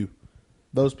with you?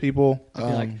 Those people. I'd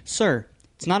be like, sir,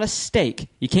 It's not a steak.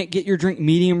 You can't get your drink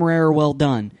medium rare or well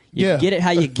done. You get it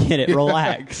how you get it.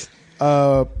 Relax.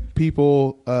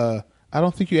 People, I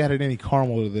don't think you added any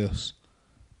caramel to this.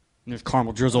 And there's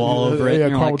caramel drizzle all over it. Yeah,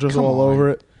 caramel like, drizzle all over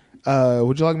it.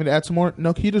 Would you like me to add some more?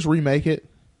 No, can you just remake it?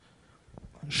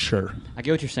 Sure. I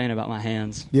get what you're saying about my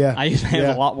hands. Yeah. I use my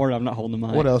hands a lot more than I'm not holding the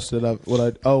mic. What else did I...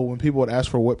 when people would ask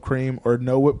for whipped cream or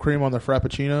no whipped cream on their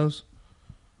Frappuccinos,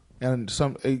 and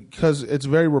because it's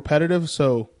very repetitive,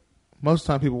 so most of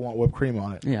the time people want whipped cream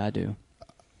on it. Yeah, I do.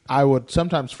 I would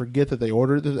sometimes forget that they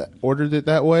ordered it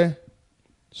that way,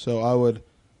 so I would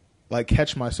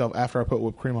catch myself after I put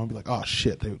whipped cream on and be like, oh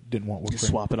shit, they didn't want whipped cream.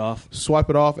 Swap it off.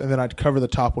 Swipe it off, and then I'd cover the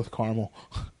top with caramel,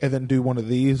 and then do one of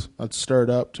these. I'd stir it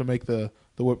up to make the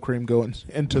whipped cream go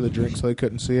into the drink so they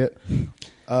couldn't see it.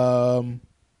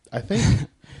 I think...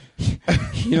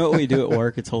 You know what we do at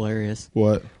work? It's hilarious.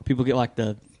 What? People get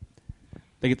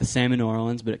they get the salmon New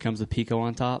Orleans, but it comes with pico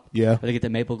on top. Yeah. Or they get the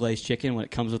maple glazed chicken when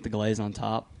it comes with the glaze on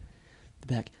top.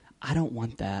 They're like, I don't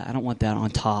want that. I don't want that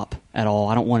on top at all.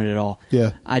 I don't want it at all.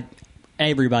 Yeah.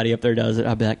 Everybody up there does it.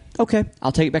 I'd be like, okay,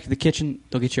 I'll take it back to the kitchen.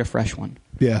 They'll get you a fresh one.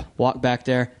 Yeah. Walk back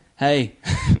there. Hey,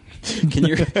 can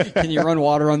you run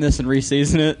water on this and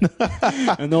re-season it?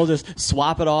 And they'll just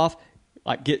swap it off,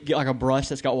 get like a brush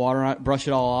that's got water on it, brush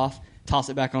it all off, toss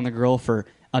it back on the grill for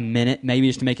a minute, maybe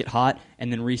just to make it hot,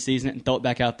 and then re-season it and throw it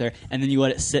back out there. And then you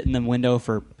let it sit in the window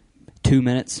for 2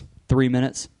 minutes, 3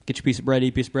 minutes. Get your piece of bread, eat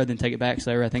a piece of bread, then take it back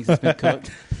so everybody thinks it's been cooked.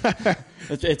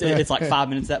 It's like 5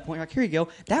 minutes at that point. You're like, here you go.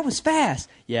 That was fast.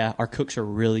 Yeah, our cooks are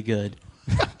really good.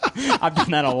 I've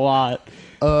done that a lot.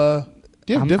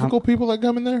 Do you have difficult people that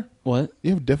come in there? What? You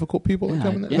have difficult people that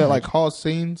come in there yeah. that cause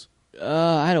scenes?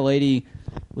 I had a lady,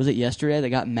 was it yesterday, that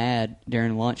got mad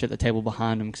during lunch at the table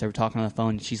behind them because they were talking on the phone.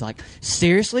 And she's like,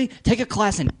 seriously? Take a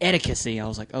class in etiquette. I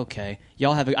was like, okay.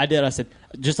 Y'all have I did. I said,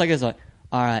 just like this, like,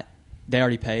 all right. They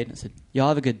already paid. I said, y'all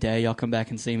have a good day. Y'all come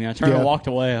back and see me. I turned and walked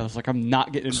away. I was like, I'm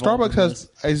not getting involved.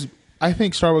 Starbucks I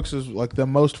think Starbucks is like the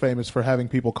most famous for having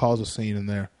people cause a scene in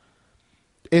there.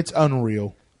 It's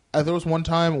unreal. There was one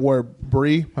time where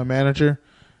Bree, my manager,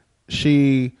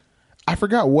 I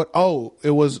forgot what. Oh, it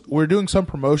was we were doing some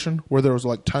promotion where there was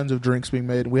like tons of drinks being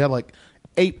made. We had like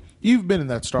 8. You've been in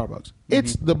that Starbucks. Mm-hmm.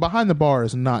 It's the behind the bar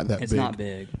is not that big. It's not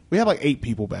big. We had like 8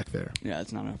 people back there. Yeah,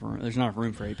 it's not enough room. There's not enough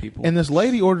room for 8 people. And this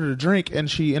lady ordered a drink, and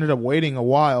she ended up waiting a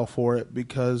while for it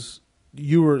because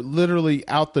you were literally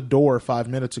out the door 5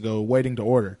 minutes ago waiting to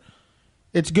order.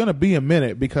 It's going to be a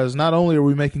minute because not only are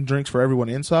we making drinks for everyone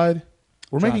inside,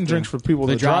 we're making drinks for people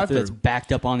that drive through. That's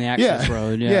backed up on the access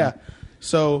road. Yeah.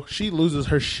 So she loses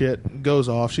her shit, goes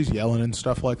off. She's yelling and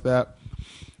stuff like that.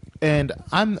 And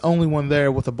I'm the only one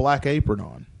there with a black apron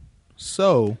on.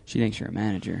 So she thinks you're a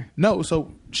manager. No,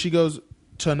 so she goes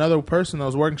to another person that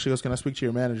was working. She goes, "Can I speak to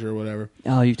your manager or whatever?"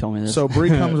 Oh, you told me this. So Bree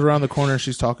comes around the corner.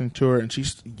 She's talking to her, and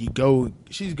she's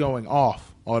going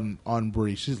off on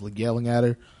Bree. She's like yelling at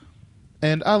her.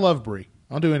 And I love Bree.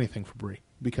 I'll do anything for Bree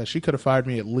because she could have fired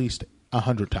me at least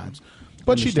 100 times,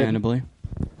 but she didn't.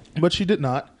 But she did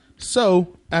not.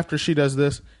 So after she does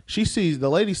this, the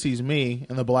lady sees me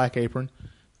in the black apron.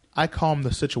 I calm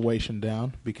the situation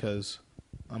down because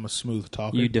I'm a smooth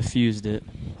talker. You diffused it.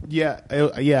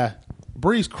 Yeah.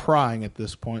 Bree's crying at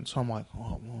this point, so I'm like,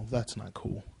 oh, well, that's not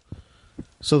cool.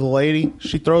 So the lady,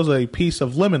 she throws a piece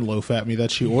of lemon loaf at me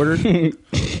that she ordered. She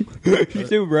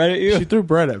threw bread at you? She threw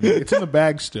bread at me. It's in the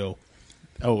bag still.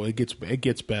 Oh, it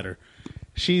gets better.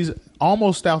 She's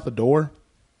almost out the door.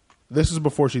 This is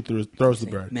before she throws the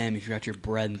bread. Ma'am, you forgot your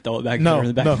bread and throw it back in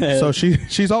the back of the head. So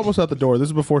she's almost out the door. This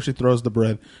is before she throws the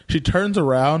bread. She turns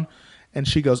around and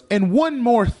she goes, "And one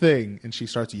more thing." And she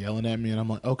starts yelling at me and I'm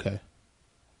like, okay.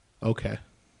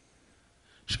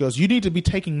 She goes, "You need to be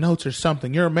taking notes or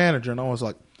something. You're a manager." And I was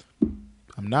like,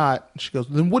 "I'm not." She goes,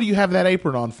 "Then what do you have that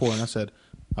apron on for?" And I said,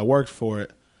 "I worked for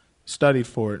it, studied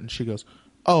for it." And she goes,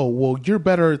 "Oh, well, you're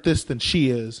better at this than she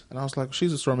is." And I was like,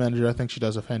 "She's a store manager. I think she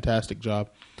does a fantastic job."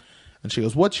 And she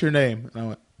goes, "What's your name?" And I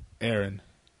went, "Aaron."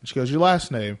 And she goes, "Your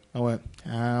last name?" I went,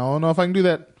 "I don't know if I can do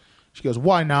that." She goes,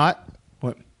 "Why not?" I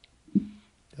went,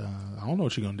 "I don't know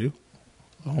what you're going to do.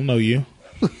 I don't know you."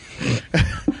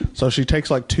 So she takes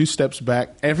like 2 steps back.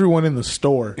 Everyone in the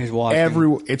store is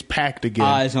watching. It's packed again.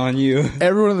 Eyes on you.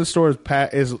 Everyone in the store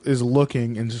is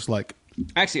looking and just like.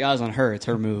 Actually, eyes on her. It's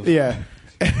her move. Yeah.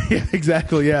 Yeah,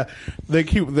 exactly. Yeah,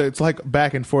 it's like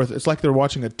back and forth. It's like they're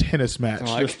watching a tennis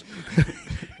match.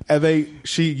 And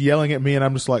she yelling at me, and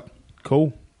I'm just like,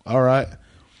 cool, all right.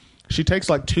 She takes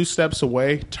like 2 steps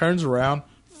away, turns around,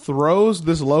 throws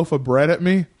this loaf of bread at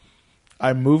me.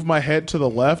 I move my head to the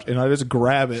left, and I just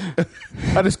grab it.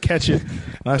 I just catch it,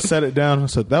 and I set it down. I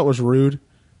said, "That was rude."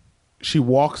 She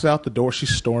walks out the door. She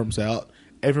storms out.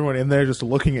 Everyone in there just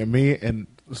looking at me and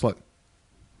it's like,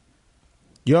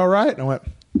 "You all right?" And I went,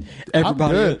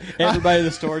 Everybody, "I'm good." everybody in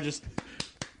the store just.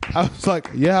 I was like,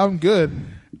 "Yeah, I'm good.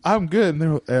 I'm good."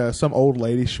 And there, some old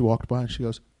lady, she walked by and she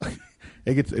goes,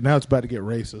 now it's about to get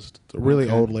racist. It's a really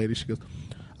old lady. She goes,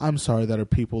 "I'm sorry that are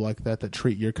people like that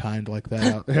treat your kind like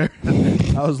that out there."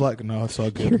 I was like, "No, it's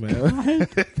all good, man."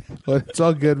 But it's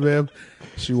all good, man.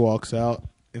 She walks out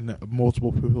and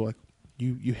multiple people are like,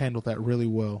 you handled that really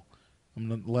well. I'm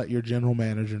going to let your general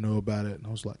manager know about it. And I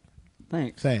was like,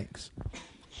 Thanks.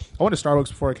 I went to Starbucks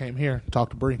before I came here to talk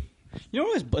to Bree. You know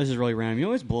what? This is really random. You know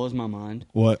what always blows my mind?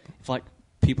 What? If like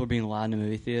people are being loud in a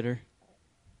movie theater,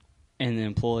 and the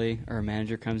employee or a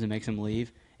manager comes and makes them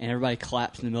leave, and everybody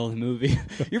claps in the middle of the movie.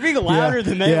 You're being louder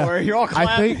than they were. You're all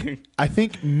clapping. I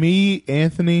think me,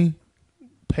 Anthony,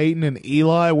 Peyton, and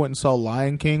Eli went and saw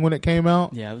Lion King when it came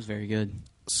out. Yeah, it was very good.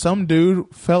 Some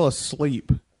dude fell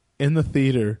asleep in the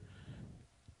theater.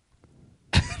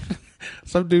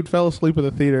 Some dude fell asleep in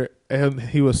the theater, and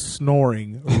he was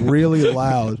snoring really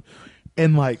loud.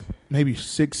 And like maybe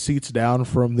 6 seats down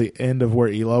from the end of where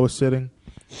Eli was sitting,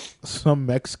 some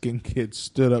Mexican kid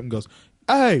stood up and goes,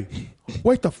 "Hey,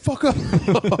 wake the fuck up."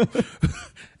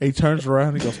 He turns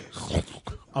around and he goes,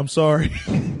 "I'm sorry."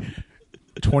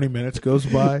 20 minutes goes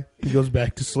by. He goes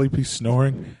back to sleep. He's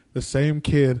snoring. The same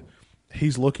kid,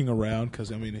 he's looking around because,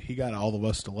 I mean, he got all of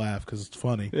us to laugh because it's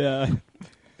funny. Yeah.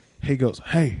 He goes,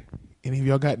 "Hey, any of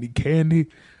y'all got any candy?"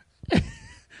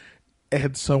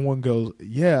 And someone goes,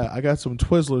 "Yeah, I got some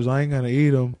Twizzlers. I ain't going to eat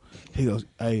them." He goes,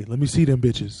 "Hey, let me see them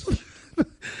bitches."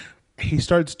 He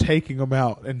starts taking them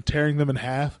out and tearing them in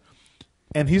half.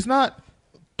 And he's not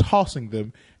tossing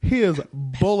them. He is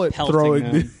bullet throwing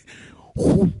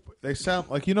them. They sound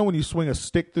like, you know when you swing a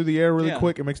stick through the air really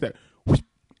quick, it makes that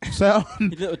sound. He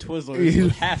did it with Twizzlers.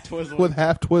 With half Twizzlers. With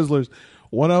half Twizzlers.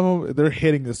 One of them, they're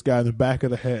hitting this guy in the back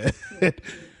of the head.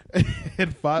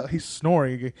 And he's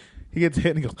snoring. He gets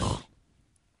hit and he goes,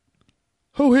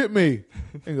 "Who hit me?"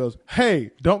 And he goes,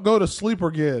 "Hey, don't go to sleep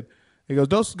again." He goes,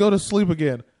 "Don't go to sleep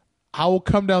again. I will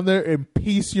come down there and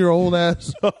piece your old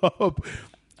ass up."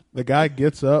 The guy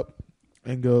gets up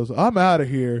and goes, "I'm out of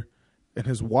here." And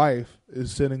his wife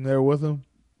is sitting there with him.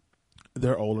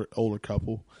 They're older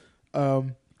couple.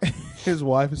 His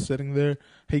wife is sitting there.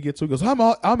 He gets up and goes,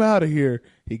 I'm out of here.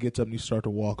 He gets up and he starts to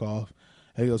walk off.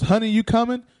 And he goes, "Honey, you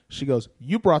coming?" She goes,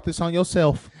 "You brought this on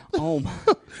yourself." Oh,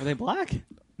 were they black?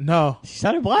 No. She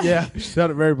sounded black. Yeah, she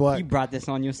sounded very black. You brought this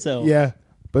on yourself. Yeah,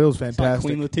 but it was It's fantastic.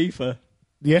 like Queen Latifah.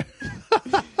 Yeah.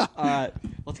 All right,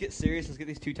 let's get serious. Let's get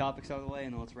these 2 topics out of the way,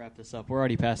 and then let's wrap this up. We're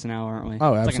already past an hour, aren't we?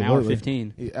 Oh, it's absolutely. like an hour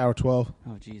 15. Hour 12.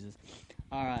 Oh, Jesus.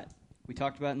 All right. We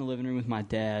talked about it in the living room with my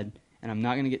dad, and I'm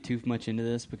not going to get too much into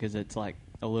this because it's like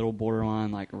a little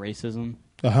borderline like racism.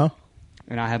 Uh-huh.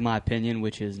 And I have my opinion,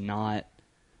 which is not.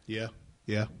 Yeah.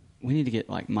 We need to get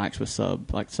like mics with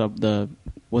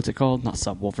what's it called? Not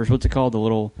subwoofers. What's it called? The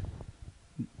little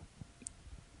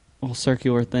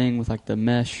circular thing with like the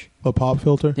mesh. A pop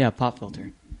filter? Yeah, pop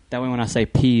filter. That way when I say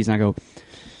peas and I go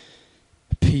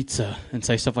pizza and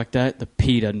say stuff like that, the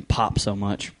P doesn't pop so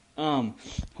much. Hold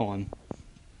on.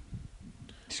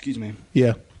 Excuse me.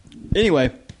 Yeah.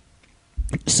 Anyway,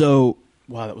 so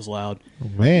wow, that was loud. Oh,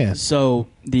 man. So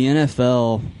the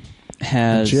NFL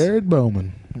has Jared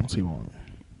Bowman. What's he want?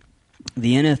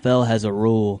 The NFL has a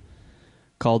rule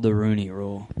called the Rooney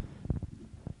Rule.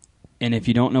 And if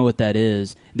you don't know what that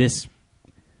is,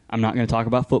 I'm not going to talk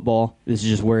about football. This is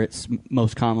just where it's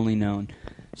most commonly known.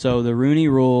 So the Rooney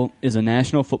Rule is a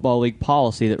National Football League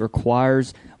policy that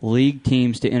requires league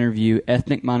teams to interview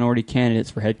ethnic minority candidates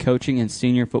for head coaching and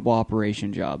senior football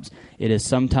operation jobs. It is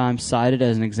sometimes cited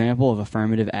as an example of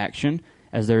affirmative action,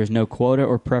 as there is no quota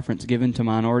or preference given to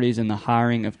minorities in the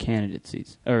hiring of candidates.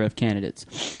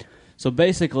 So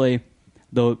basically,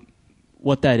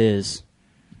 what that is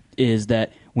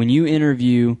that when you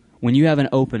interview, when you have an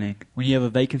opening, when you have a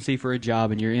vacancy for a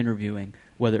job and you're interviewing,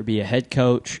 whether it be a head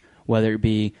coach, whether it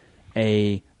be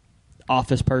a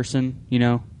office person,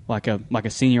 like a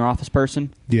senior office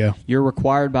person, Yeah. you're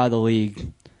required by the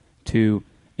league to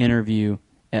interview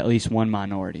at least one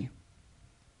minority,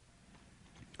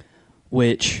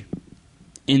 which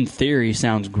in theory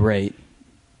sounds great.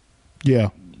 Yeah.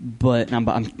 But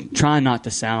I'm trying not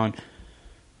to sound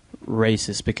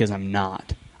racist because I'm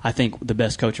not. I think the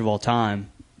best coach of all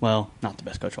time, well, not the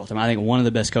best coach of all time, I think one of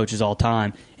the best coaches of all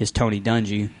time is Tony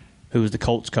Dungy, who was the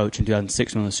Colts coach in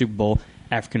 2006 when won the Super Bowl,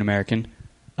 African-American,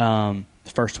 the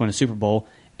first to win a Super Bowl,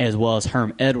 as well as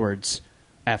Herm Edwards,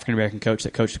 African-American coach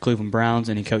that coached the Cleveland Browns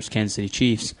and he coached Kansas City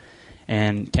Chiefs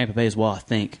and Tampa Bay as well, I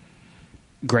think.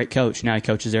 great coach. Now he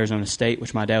coaches Arizona State,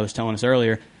 which my dad was telling us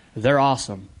earlier. They're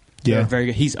awesome. Yeah. They're very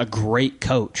good. He's a great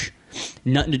coach.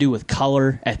 Nothing to do with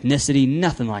color, ethnicity,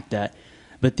 nothing like that.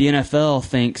 But the NFL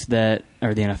thinks that,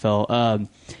 or the NFL,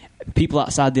 people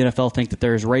outside the NFL think that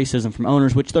there's racism from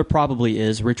owners, which there probably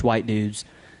is, rich white dudes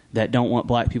that don't want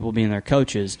black people being their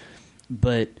coaches.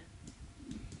 But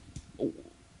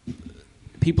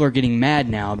people are getting mad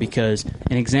now because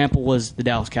an example was the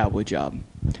Dallas Cowboy job.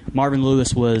 Marvin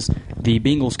Lewis was the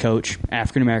Bengals coach,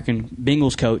 African-American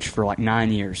Bengals coach for like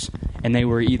 9 years. And they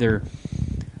were either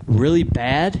really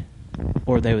bad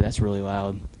or that's really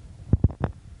loud.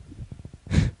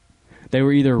 They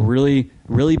were either really,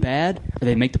 really bad or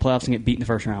they'd make the playoffs and get beat in the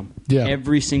first round. Yeah.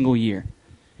 Every single year.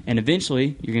 And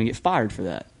eventually, you're going to get fired for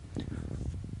that.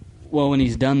 Well, when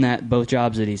he's done that, both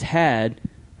jobs that he's had,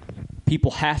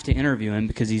 people have to interview him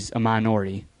because he's a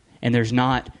minority. And there's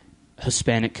not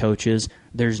Hispanic coaches.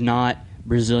 There's not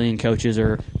Brazilian coaches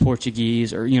or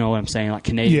Portuguese or, you know what I'm saying, like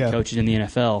Canadian coaches in the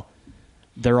NFL.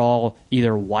 They're all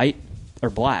either white or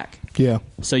black. Yeah.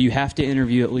 So you have to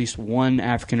interview at least one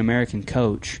African-American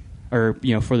coach or,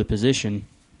 you know, for the position.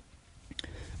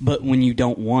 But when you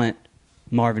don't want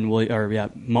Marvin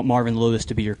Lewis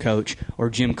to be your coach, or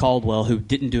Jim Caldwell, who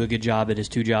didn't do a good job at his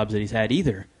 2 jobs that he's had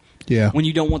either. Yeah. When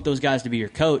you don't want those guys to be your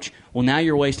coach, well, now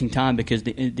you're wasting time because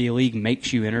the league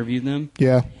makes you interview them.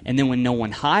 Yeah. And then when no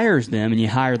one hires them and you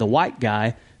hire the white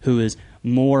guy who is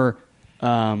more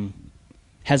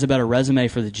has a better resume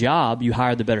for the job, you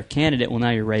hire the better candidate, well, now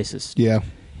you're racist. Yeah.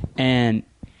 And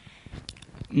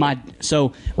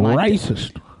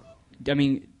racist. I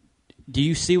mean, do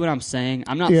you see what I'm saying?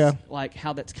 I'm not like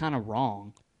how that's kind of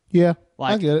wrong. Yeah,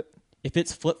 like, I get it. If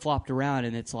it's flip-flopped around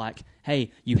and it's like,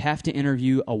 hey, you have to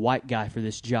interview a white guy for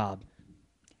this job.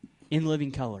 In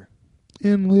Living Color.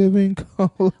 In Living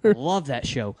Color. Love that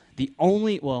show.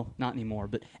 Well, not anymore,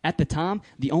 but at the time,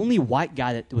 the only white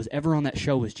guy that was ever on that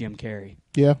show was Jim Carrey.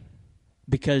 Yeah.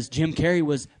 Because Jim Carrey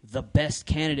was the best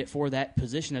candidate for that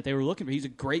position that they were looking for. He's a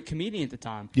great comedian at the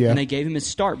time. Yeah. And they gave him his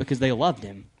start because they loved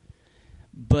him.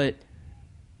 But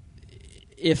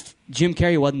if Jim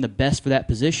Carrey wasn't the best for that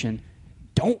position,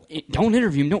 don't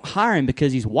interview him. Don't hire him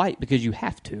because he's white, because you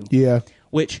have to. Yeah.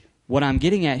 Which, what I'm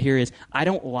getting at here is, I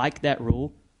don't like that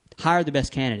rule. Hire the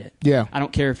best candidate. Yeah. I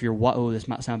don't care if you're white. Oh, this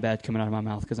might sound bad coming out of my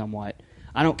mouth because I'm white.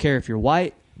 I don't care if you're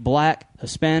white, black,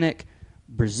 Hispanic,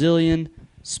 Brazilian,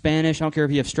 Spanish. I don't care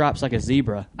if you have stripes like a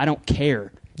zebra. I don't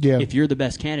care. Yeah. If you're the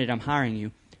best candidate, I'm hiring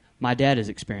you. My dad has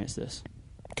experienced this.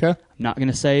 Okay. I'm not going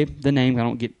to say the name. I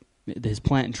don't get his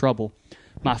plant in trouble.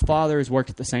 My father has worked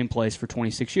at the same place for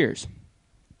 26 years.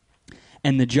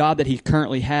 And the job that he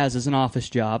currently has is an office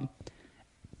job,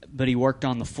 but he worked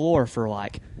on the floor for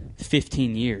like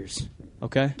 15 years,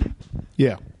 okay?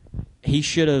 Yeah. He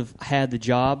should have had the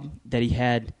job that he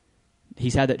had.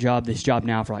 He's had this job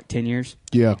now for like 10 years.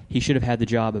 Yeah. He should have had the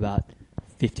job about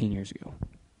 15 years ago.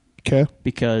 Okay.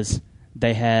 Because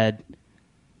you had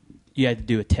to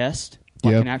do a test,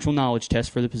 like an actual knowledge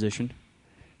test for the position.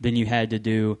 Then you had to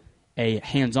do a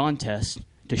hands-on test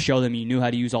to show them you knew how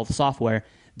to use all the software.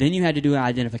 Then you had to do an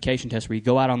identification test where you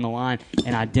go out on the line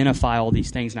and identify all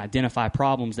these things and identify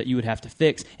problems that you would have to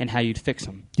fix and how you'd fix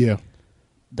them. Yeah.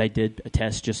 They did a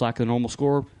test just like the normal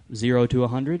score, 0 to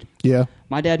 100. Yeah.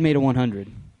 My dad made a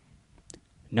 100.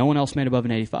 No one else made above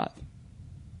an 85.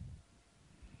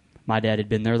 My dad had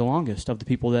been there the longest of the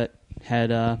people that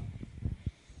had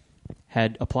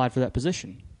applied for that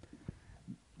position.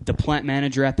 The plant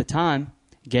manager at the time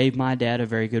gave my dad a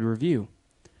very good review.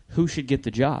 Who should get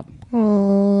the job? I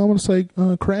want to say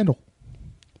Crandall.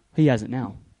 He has it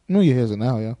now. No, he has it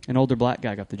now, yeah. An older black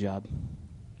guy got the job.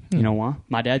 You know why?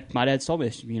 My dad told me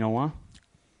this. You know why?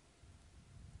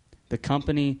 The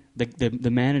company,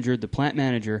 the manager, the plant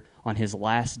manager, on his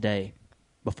last day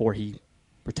before he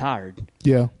retired,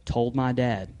 told my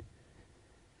dad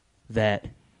that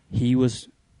he was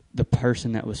the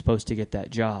person that was supposed to get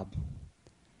that job,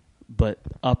 but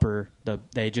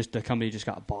the company just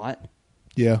got bought.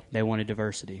 Yeah. They wanted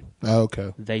diversity. Oh,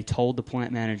 okay. They told the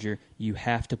plant manager, you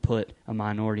have to put a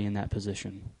minority in that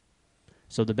position.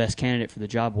 So the best candidate for the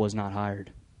job was not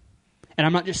hired. And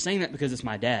I'm not just saying that because it's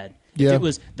my dad. Yeah. If it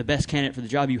was the best candidate for the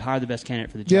job, you hire the best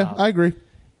candidate for the job. Yeah, I agree.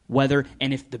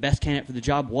 If the best candidate for the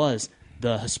job was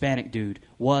the Hispanic dude,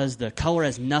 the color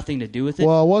has nothing to do with it.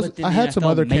 Well, I had some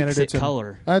other candidates.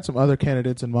 Color. I had some other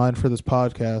candidates in mind for this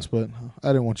podcast, but I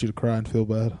didn't want you to cry and feel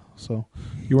bad. So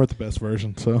you weren't the best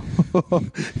version. So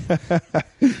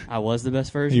I was the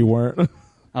best version. You weren't.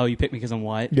 Oh, you picked me because I'm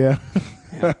white. Yeah.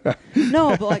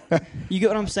 No, but you get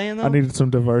what I'm saying though. I needed some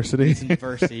diversity.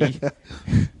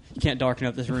 You can't darken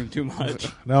up this room too much.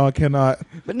 No, I cannot.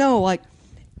 But no,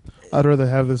 I'd rather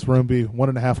have this room be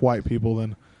 1.5 white people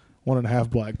than 1.5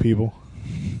 black people.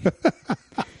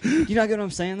 You know what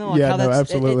I'm saying, though? Like Yeah, how no, that's,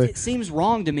 absolutely. It seems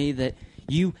wrong to me that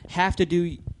you have to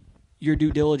do your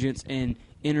due diligence and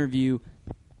interview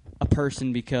a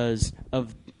person because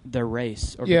of their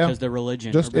race or Yeah. because their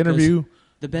religion. Just or because interview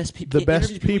the best the best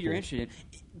people people you're interested in.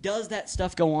 Does that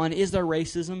stuff go on? Is there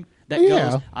racism that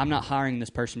Yeah. goes, I'm not hiring this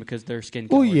person because their skin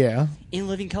color? Well, yeah. In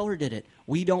Living Color did it.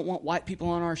 We don't want white people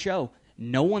on our show.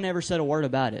 No one ever said a word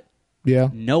about it. Yeah.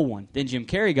 No one. Then Jim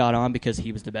Carrey got on because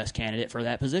he was the best candidate for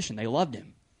that position. They loved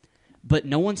him. But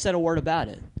no one said a word about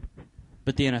it.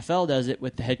 But the NFL does it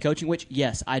with the head coaching, which,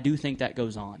 yes, I do think that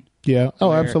goes on. Yeah. Oh,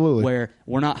 Where- absolutely. Where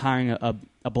we're not hiring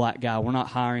a black guy. We're not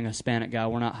hiring a Hispanic guy.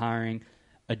 We're not hiring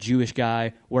a Jewish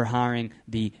guy. We're hiring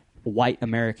the white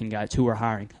American guys who we're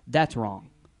hiring. That's wrong.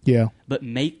 Yeah. But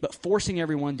forcing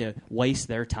everyone to waste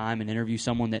their time and interview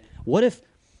someone that what if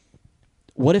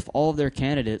all of their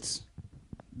candidates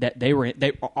that they were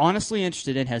honestly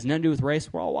interested in has nothing to do with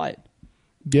race were all white.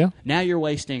 Yeah. Now you're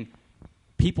wasting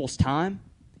people's time,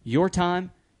 your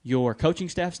coaching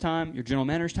staff's time, your general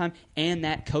manager's time, and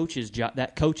that coach's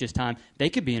time. They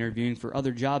could be interviewing for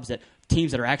other jobs that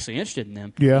teams that are actually interested in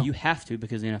them. Yeah. You have to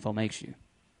because the NFL makes you.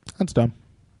 That's dumb.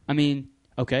 I mean,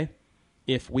 okay,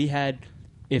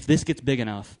 if this gets big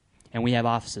enough and we have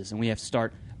offices and we have to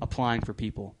start applying for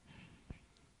people,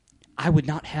 I would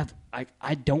not have.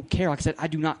 I don't care. Like I said, I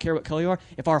do not care what color you are.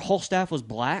 If our whole staff was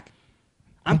black,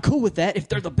 I'm cool with that. If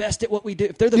they're the best at what we do,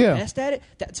 if they're the best at it,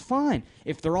 that's fine.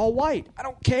 If they're all white, I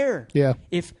don't care. Yeah.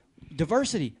 If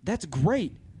diversity, that's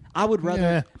great. I would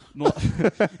rather,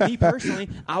 me personally,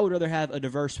 I would rather have a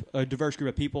diverse group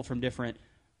of people from different.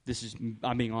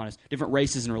 I'm being honest, different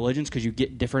races and religions because you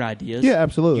get different ideas. Yeah,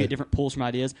 absolutely. You get different pulls from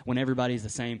ideas when everybody's the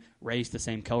same race, the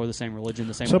same color, the same religion,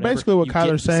 the same. So whatever, basically, what you get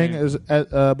Kyler's the saying same- is,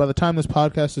 by the time this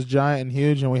podcast is giant and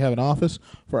huge, and we have an office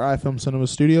for iFilm Cinema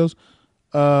Studios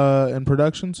and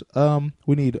productions,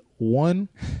 we need one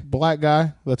black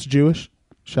guy that's Jewish.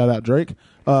 Shout out Drake.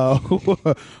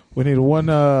 We need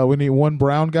one. We need one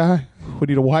brown guy. We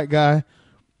need a white guy,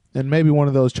 and maybe one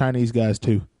of those Chinese guys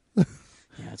too.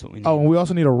 Yeah, that's what we need. Oh, and we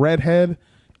also need a redhead,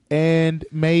 and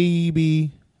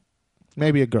maybe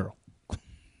a girl.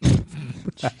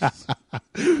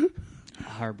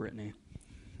 Hire Brittany.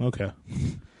 Okay,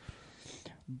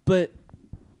 But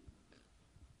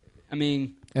I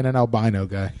mean, and an albino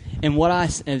guy. and what I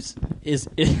is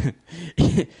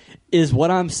is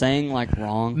what I'm saying like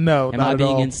wrong? No, am not I at being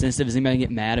all. insensitive? Is anybody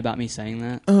get mad about me saying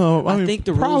that? Oh, I mean, think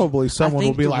the probably rules- someone I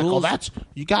will think be the like, "Oh, rules- that's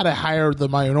you got to hire the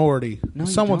minority." No,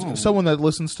 you don't. Someone that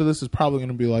listens to this is probably going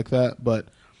to be like that. But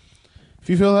if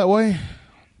you feel that way,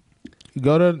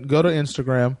 go to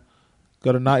Instagram,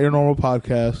 go to Not Your Normal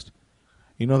Podcast.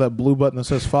 You know that blue button that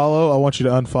says follow? I want you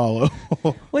to unfollow.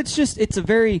 Well, it's a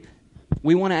very.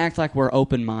 We want to act like we're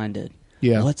open minded.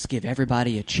 Yeah. Let's give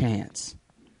everybody a chance.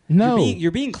 No,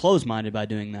 You're being closed minded by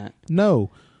doing that.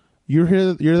 no. You're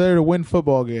here. You're there to win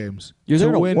football games. You're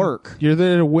there to win, work. You're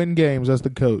there to win games as the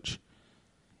coach.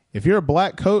 If you're a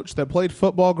black coach that played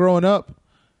football growing up,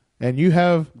 and you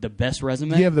have The best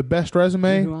resume. the best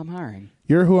resume, You're who I'm hiring.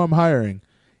 you're who I'm hiring.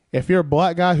 If you're a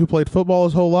black guy who played football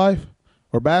his whole life,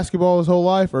 or basketball his whole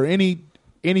life, or any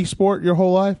sport your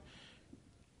whole life,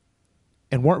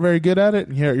 and weren't very good at it,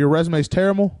 and your resume's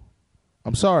terrible,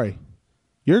 I'm sorry.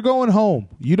 You're going home.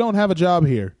 You don't have a job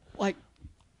here. Like,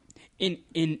 in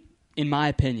my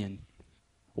opinion,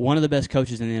 one of the best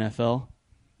coaches in the NFL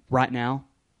right now,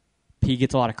 he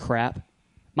gets a lot of crap.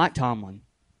 Mike Tomlin.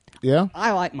 Yeah?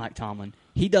 I like Mike Tomlin.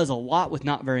 He does a lot with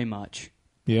not very much.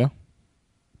 Yeah.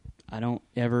 I don't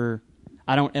ever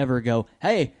go,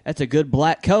 hey, that's a good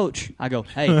black coach. I go,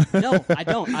 hey, no, I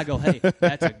don't. I go, hey,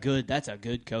 that's a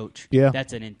good coach. Yeah.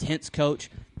 That's an intense coach.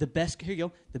 Here you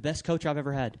go, the best coach I've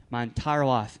ever had my entire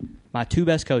life. My two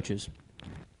best coaches.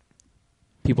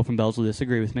 People from Bells will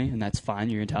disagree with me, and that's fine.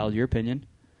 You're entitled to your opinion.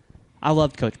 I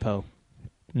loved Coach Poe.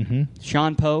 Mm-hmm.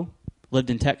 Sean Poe lived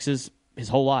in Texas his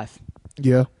whole life.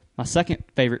 Yeah. My second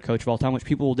favorite coach of all time, which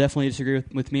people will definitely disagree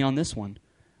with me on this one,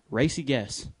 Racy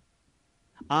Guess.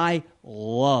 I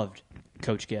loved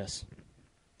Coach Guess.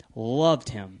 Loved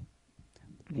him.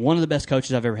 One of the best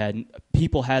coaches I've ever had.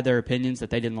 People had their opinions that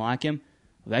they didn't like him.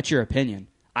 Well, that's your opinion.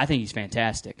 I think he's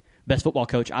fantastic. Best football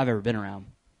coach I've ever been around.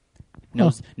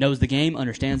 Knows the game,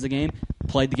 understands the game,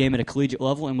 played the game at a collegiate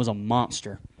level, and was a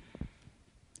monster.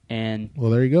 And Well,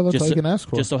 there you go. That's all you can ask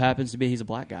for. just so happens to be he's a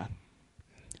black guy.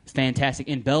 Fantastic.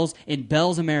 In Bell's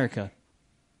America.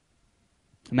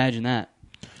 Imagine that.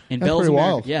 In That's Bell's pretty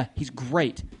America. wild. Yeah, he's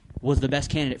great. Was the best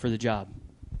candidate for the job.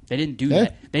 They didn't do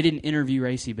that. They didn't interview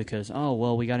Racy because, oh,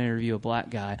 well, we got to interview a black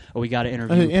guy, or we got to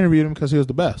interview. They interviewed him because he was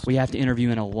the best. We have to interview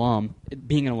an alum.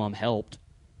 Being an alum helped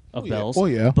of Bell's. Oh,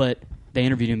 yeah. But they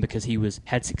interviewed him because he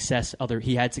had success.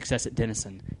 He had success at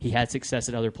Denison. He had success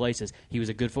at other places. He was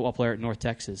a good football player at North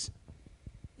Texas.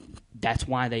 That's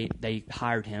why they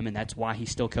hired him, and that's why he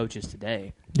still coaches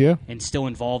today. Yeah. And still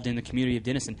involved in the community of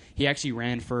Denison. He actually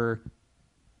ran for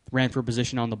a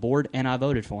position on the board, and I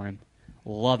voted for him.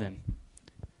 Love him.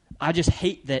 I just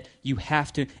hate that you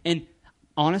have to. And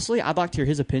honestly, I'd like to hear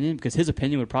his opinion, because his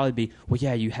opinion would probably be, well,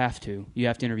 yeah, you have to. You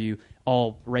have to interview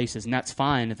all races, and that's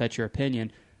fine if that's your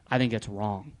opinion. I think that's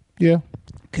wrong. Yeah.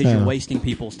 Because you're wasting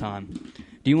people's time.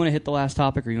 Do you want to hit the last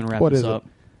topic, or you want to wrap this up?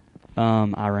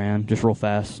 Iran, just real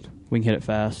fast. We can hit it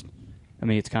fast. I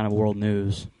mean, it's kind of world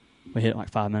news. We hit it in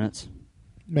like 5 minutes.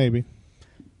 Maybe.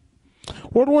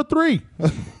 World War III.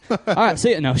 All right,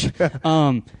 see it. No.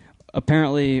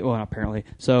 Apparently,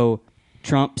 so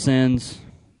Trump sends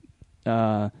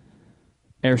an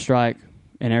airstrike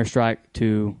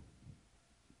to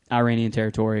Iranian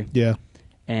territory. Yeah.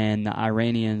 And the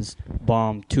Iranians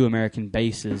bombed 2 American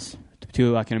bases,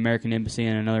 like an American embassy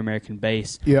and another American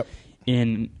base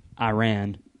in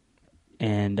Iran.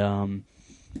 And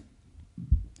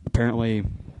apparently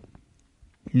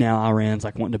now Iran's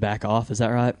like wanting to back off. Is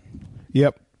that right?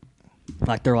 Yep.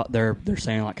 Like they're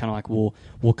saying like kind of like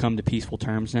we'll come to peaceful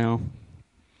terms now.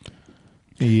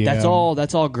 Yeah. That's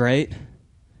all great.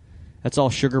 That's all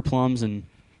sugar plums and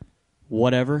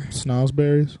whatever.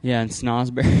 Snozzberries. Yeah, and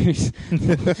snozzberries.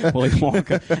 Willy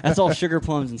Wonka. That's all sugar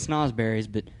plums and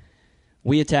snozzberries. But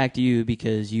we attacked you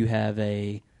because you have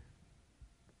a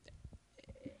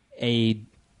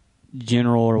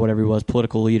general or whatever he was,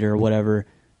 political leader or whatever,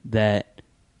 that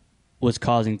was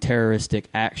causing terroristic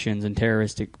actions and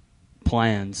terroristic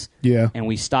plans. Yeah. And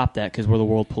we stopped that because we're the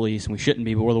world police, and we shouldn't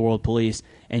be, but we're the world police.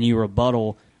 And you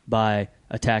rebuttal by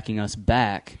attacking us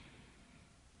back.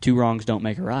 2 wrongs don't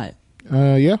make a right.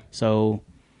 Yeah. So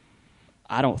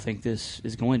I don't think this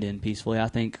is going to end peacefully. I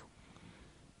think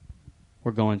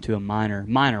we're going to a minor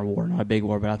war, not a big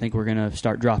war, but I think we're going to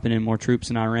start dropping in more troops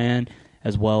in Iran,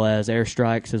 as well as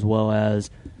airstrikes, as well as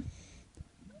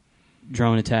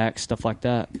drone attacks, stuff like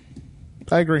that.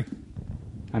 I agree.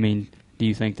 I mean, do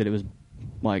you think that it was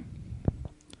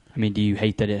do you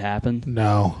hate that it happened?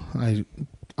 No, I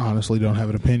honestly don't have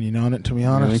an opinion on it, to be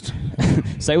honest.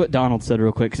 Really? Say what Donald said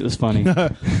real quick, because it was funny.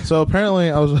 So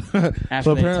apparently I was...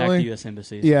 After they attacked the U.S.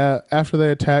 embassies. Yeah, after they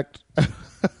attacked...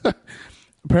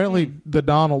 Apparently, the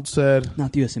Donald said...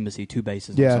 Not the U.S. Embassy, 2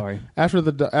 bases, yeah, I'm sorry. After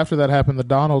that happened, the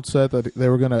Donald said that they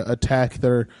were going to attack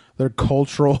their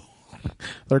cultural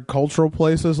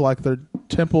places, like their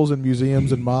temples and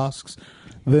museums and mosques.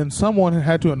 Then someone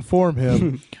had to inform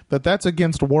him that that's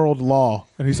against world law.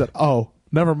 And he said, oh,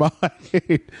 never mind.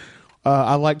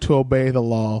 I like to obey the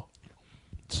law.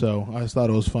 So I just thought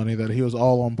it was funny that he was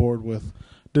all on board with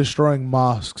destroying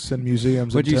mosques and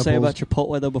museums and temples. What'd you say about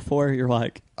Chipotle, though, before? You're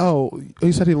like... Oh,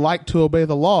 he said he liked to obey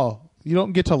the law. You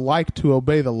don't get to like to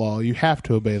obey the law. You have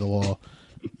to obey the law.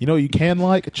 You know, you can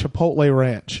like Chipotle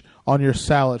Ranch on your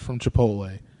salad from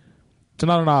Chipotle. It's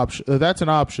not an option. That's an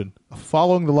option.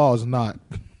 Following the law is not.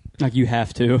 Like you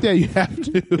have to. Yeah, you have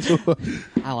to.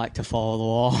 I like to follow the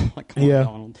law. Like, come on,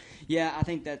 Donald. Yeah, I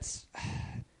think that's...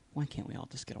 Why can't we all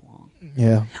just get along?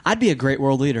 Yeah. I'd be a great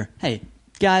world leader. Hey,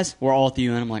 guys, we're all at the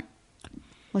UN. I'm like,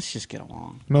 let's just get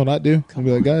along. No, not do. I'll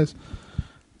be like, guys,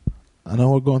 I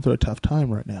know we're going through a tough time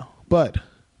right now, but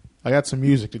I got some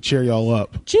music to cheer y'all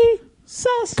up. Jesus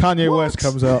Kanye walks. West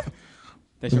comes out.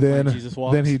 Then Jesus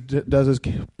walks. Then he does his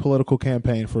political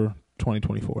campaign for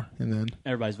 2024, and then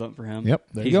everybody's voting for him. Yep,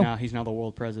 there you go. He's now the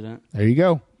world president. There you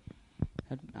go.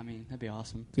 That'd be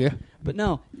awesome. Yeah. But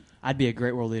no, I'd be a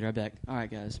great world leader. I'd be like, all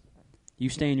right, guys, you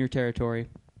stay in your territory.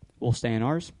 We'll stay in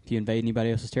ours. If you invade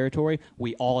anybody else's territory,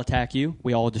 we all attack you.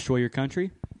 We all destroy your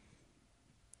country.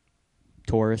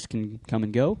 Tourists can come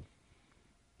and go.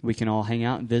 We can all hang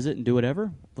out and visit and do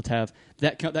whatever. Let's have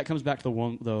that. That comes back to the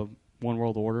one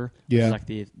world order. Yeah, which is like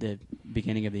the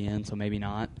beginning of the end. So maybe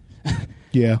not.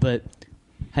 Yeah. But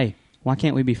hey, why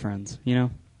can't we be friends? You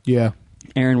know. Yeah.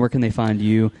 Aaron, where can they find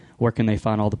you? Where can they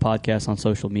find all the podcasts on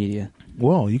social media?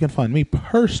 Well, you can find me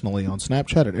personally on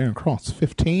Snapchat at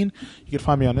AaronCross15. You can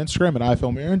find me on Instagram at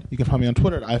iFilmAaron. You can find me on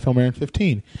Twitter at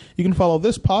iFilmAaron15. You can follow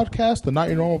this podcast, the Not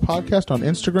Your Normal Podcast, on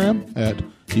Instagram at,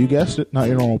 you guessed it, Not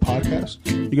Your Normal Podcast.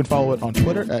 You can follow it on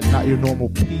Twitter at Not Your Normal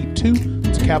P2.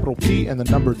 It's a capital P and the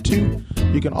number 2.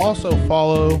 You can also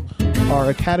follow our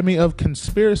Academy of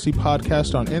Conspiracy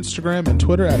Podcast on Instagram and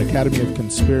Twitter at Academy of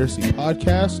Conspiracy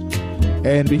Podcast.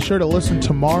 And be sure to listen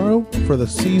tomorrow for the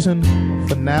season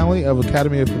finale of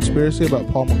Academy of Conspiracy about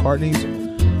Paul McCartney's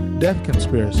death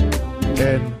conspiracy.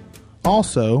 And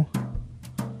also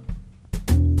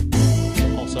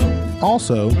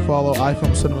follow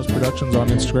iPhone Cinemas Productions on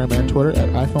Instagram and Twitter at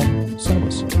iPhone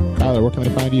Cinemas. Kyler, where can they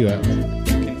find you at? You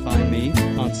can find me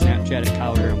on Snapchat at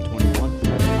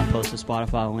KylerDurham21. I post the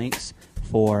Spotify links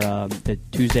for the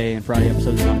Tuesday and Friday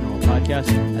episodes of Not Normal Podcast,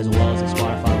 as well as a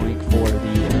Spotify link for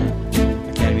the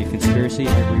Academy of Conspiracy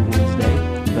every Wednesday.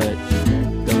 But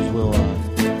those will,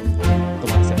 the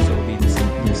last episode will be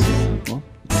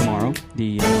tomorrow.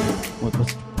 The, what will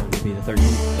be the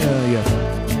 13th? Yeah.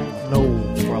 No.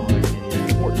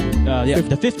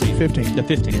 The 15th. The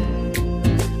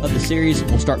 15th of the series.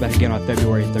 We'll start back again on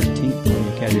February 13th with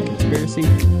the Academy of Conspiracy.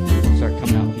 We'll start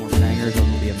coming out with more bangers. Those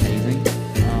will be amazing.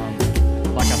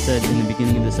 Like I said in the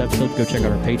beginning of this episode, go check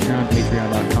out our Patreon,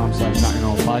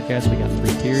 patreon.com/NotYourNormalPodcast. We got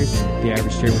 3 tiers. The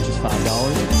average tier, which is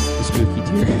 $5. The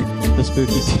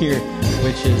spooky tier,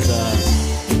 which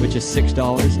is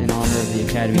 $6 in honor of the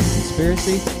Academy of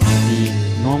Conspiracy. The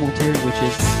normal tier, which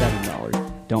is $7.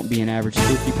 Don't be an average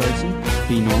spooky person.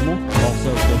 Be normal.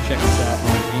 Also, go check us out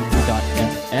on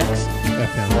anchor.fx.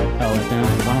 FM. Oh, FM.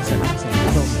 Why not say that? I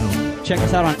don't know. Check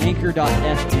us out on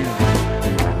anchor.fm.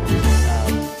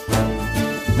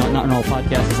 Not Normal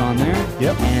Podcast is on there.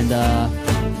 Yep. And I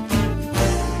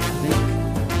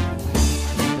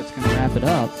think that's going to wrap it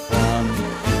up.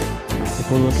 If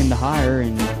we're looking to hire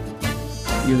and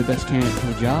you're the best candidate for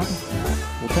the job,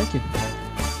 we'll take you.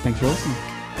 Thanks for listening.